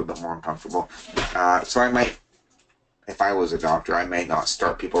 just a little bit more uncomfortable. So I might, if I was a doctor, I may not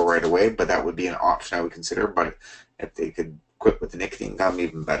start people right away, but that would be an option I would consider. But if they could quit with the nicotine gum,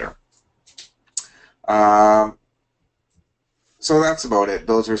 even better. So that's about it.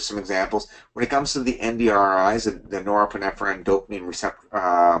 Those are some examples. When it comes to the NDRIs, the norepinephrine dopamine receptor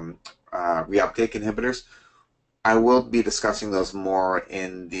reuptake inhibitors, I will be discussing those more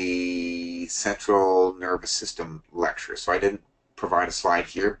in the central nervous system lecture. So I didn't provide a slide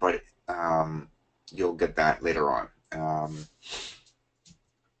here, but you'll get that later on.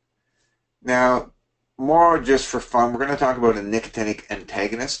 Now, more just for fun, we're going to talk about a nicotinic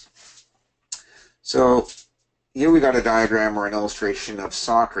antagonist. So here we got a diagram or an illustration of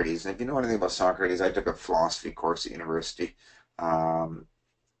Socrates. And if you know anything about Socrates, I took a philosophy course at university,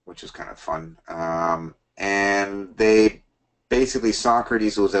 which was kind of fun. And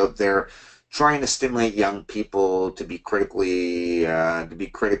Socrates was out there trying to stimulate young people to be critical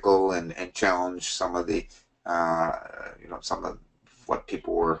and challenge some of the, some of what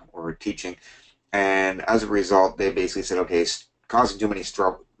people were teaching. And as a result, they basically said, okay, it's causing too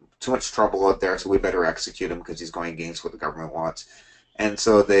much trouble out there, so we better execute him because he's going against what the government wants. And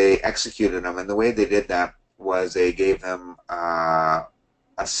so they executed him. And the way they did that was they gave him a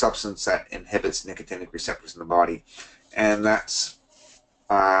substance that inhibits nicotinic receptors in the body, and that's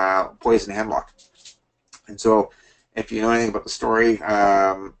poison hemlock. And so, if you know anything about the story,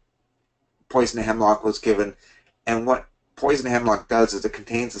 poison hemlock was given, and what poison hemlock does is it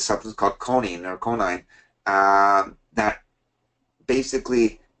contains a substance called conine that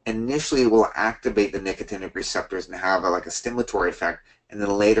basically initially will activate the nicotinic receptors and have like a stimulatory effect, and then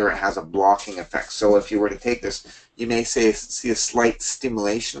later it has a blocking effect. So if you were to take this, you may see a slight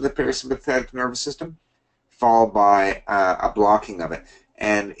stimulation of the parasympathetic nervous system, followed by a blocking of it.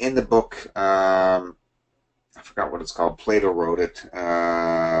 And in the book, I forgot what it's called. Plato wrote it.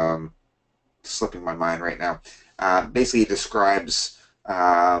 Slipping my mind right now. Basically, he describes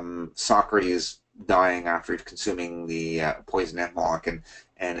Socrates dying after consuming the poison hemlock, and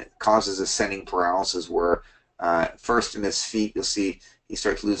it causes ascending paralysis where first in his feet you'll see he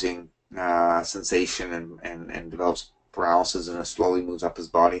starts losing sensation and develops paralysis, and it slowly moves up his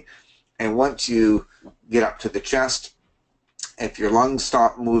body. And once you get up to the chest, if your lungs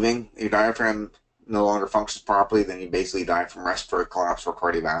stop moving, your diaphragm no longer functions properly, then you basically die from respiratory collapse or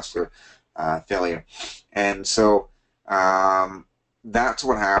cardiovascular failure. And so that's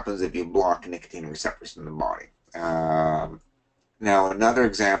what happens if you block nicotine receptors in the body. Now, another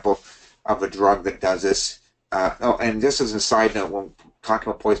example of a drug that does this, and just as a side note, when talking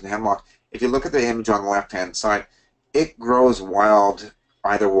about poison hemlock, if you look at the image on the left-hand side, it grows wild,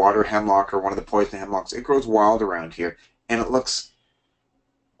 either water hemlock or one of the poison hemlocks. It grows wild around here, and it looks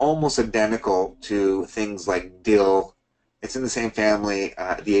almost identical to things like dill. It's in the same family,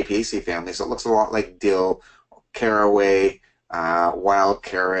 the Apiaceae family, so it looks a lot like dill, caraway, wild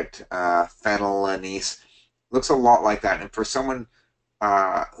carrot, fennel, anise. Looks a lot like that. And for someone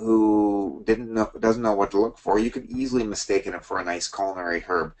who doesn't know what to look for, you could easily mistake it for a nice culinary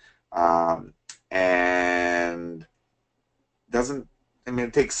herb. And doesn't, I mean,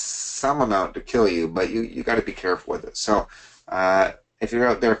 it takes some amount to kill you, but you got to be careful with it. So if you're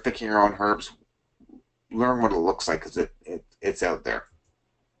out there picking your own herbs, learn what it looks like, because it's out there.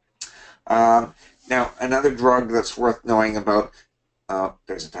 Now, another drug that's worth knowing about,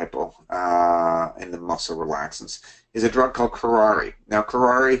 there's a typo in the muscle relaxants, is a drug called curare. Now,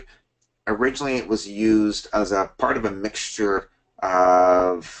 curare, originally it was used as a part of a mixture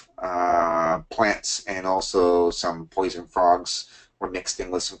of plants, and also some poison frogs were mixed in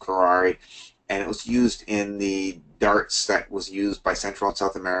with some curare, and it was used in the darts that was used by Central and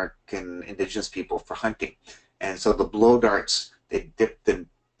South American indigenous people for hunting. And so the blow darts, they dipped the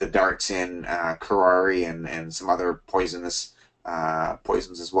darts in curare and some other poisons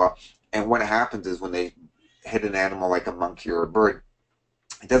as well. And what happens is when they hit an animal like a monkey or a bird,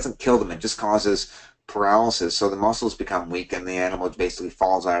 it doesn't kill them, it just causes paralysis. So the muscles become weak, and the animal basically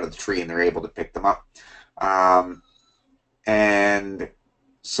falls out of the tree, and they're able to pick them up. And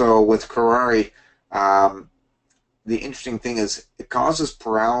so with curare, the interesting thing is it causes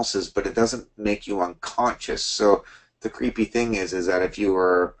paralysis, but it doesn't make you unconscious. So the creepy thing is that if you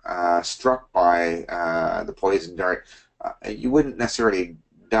were struck by the poison dart, you wouldn't necessarily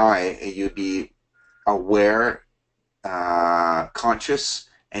die. You'd be aware, conscious,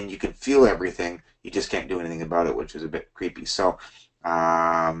 and you can feel everything. You just can't do anything about it, which is a bit creepy. So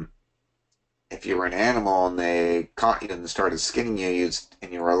if you were an animal and they caught you and started skinning you,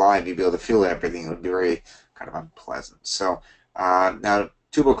 and you were alive, you'd be able to feel everything. It would be very kind of unpleasant. So now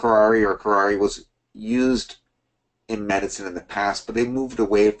tubal curare or curare was used in medicine in the past, but they moved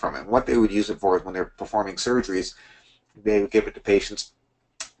away from it. What they would use it for is when they're performing surgeries, they would give it to patients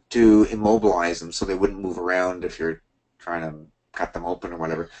to immobilize them so they wouldn't move around if you're trying to cut them open or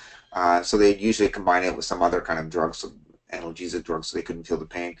whatever. So they usually combine it with some other kind of drugs, so analgesic drugs, so they couldn't feel the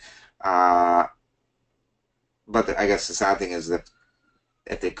pain. But I guess the sad thing is that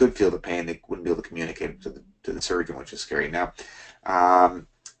if they could feel the pain, they wouldn't be able to communicate it to the surgeon, which is scary. Now,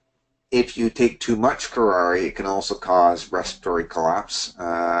 if you take too much curare, it can also cause respiratory collapse,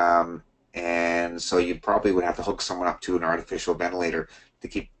 and so you probably would have to hook someone up to an artificial ventilator to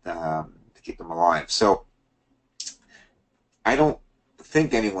keep them alive. So I don't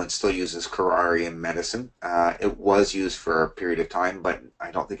think anyone still uses curare in medicine. It was used for a period of time, but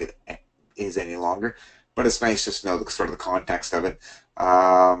I don't think it is any longer. But it's nice just to know sort of the context of it.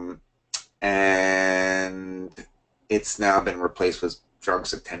 And it's now been replaced with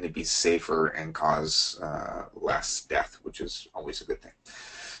drugs that tend to be safer and cause less death, which is always a good thing.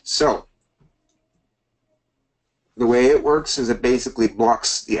 So the way it works is it basically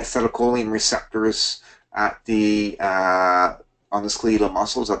blocks the acetylcholine receptors at the on the skeletal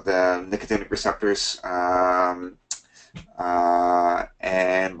muscles of the nicotinic receptors, and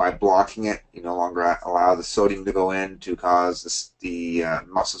by blocking it, you no longer allow the sodium to go in to cause the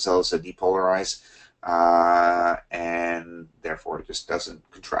muscle cells to depolarize, and therefore it just doesn't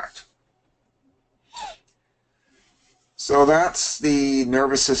contract. So that's the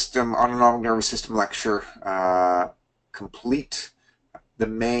nervous system, autonomic nervous system lecture complete.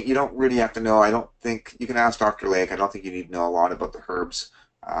 You don't really have to know, I don't think, you can ask Dr. Lake, I don't think you need to know a lot about the herbs.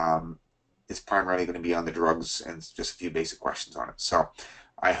 It's primarily going to be on the drugs and just a few basic questions on it. So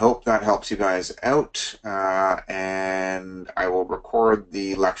I hope that helps you guys out, and I will record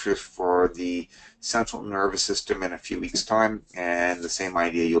the lectures for the central nervous system in a few weeks' time, and the same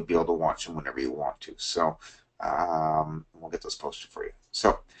idea, you'll be able to watch them whenever you want to. So we'll get those posted for you.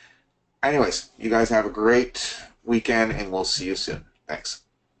 So anyways, you guys have a great weekend, and we'll see you soon. Thanks.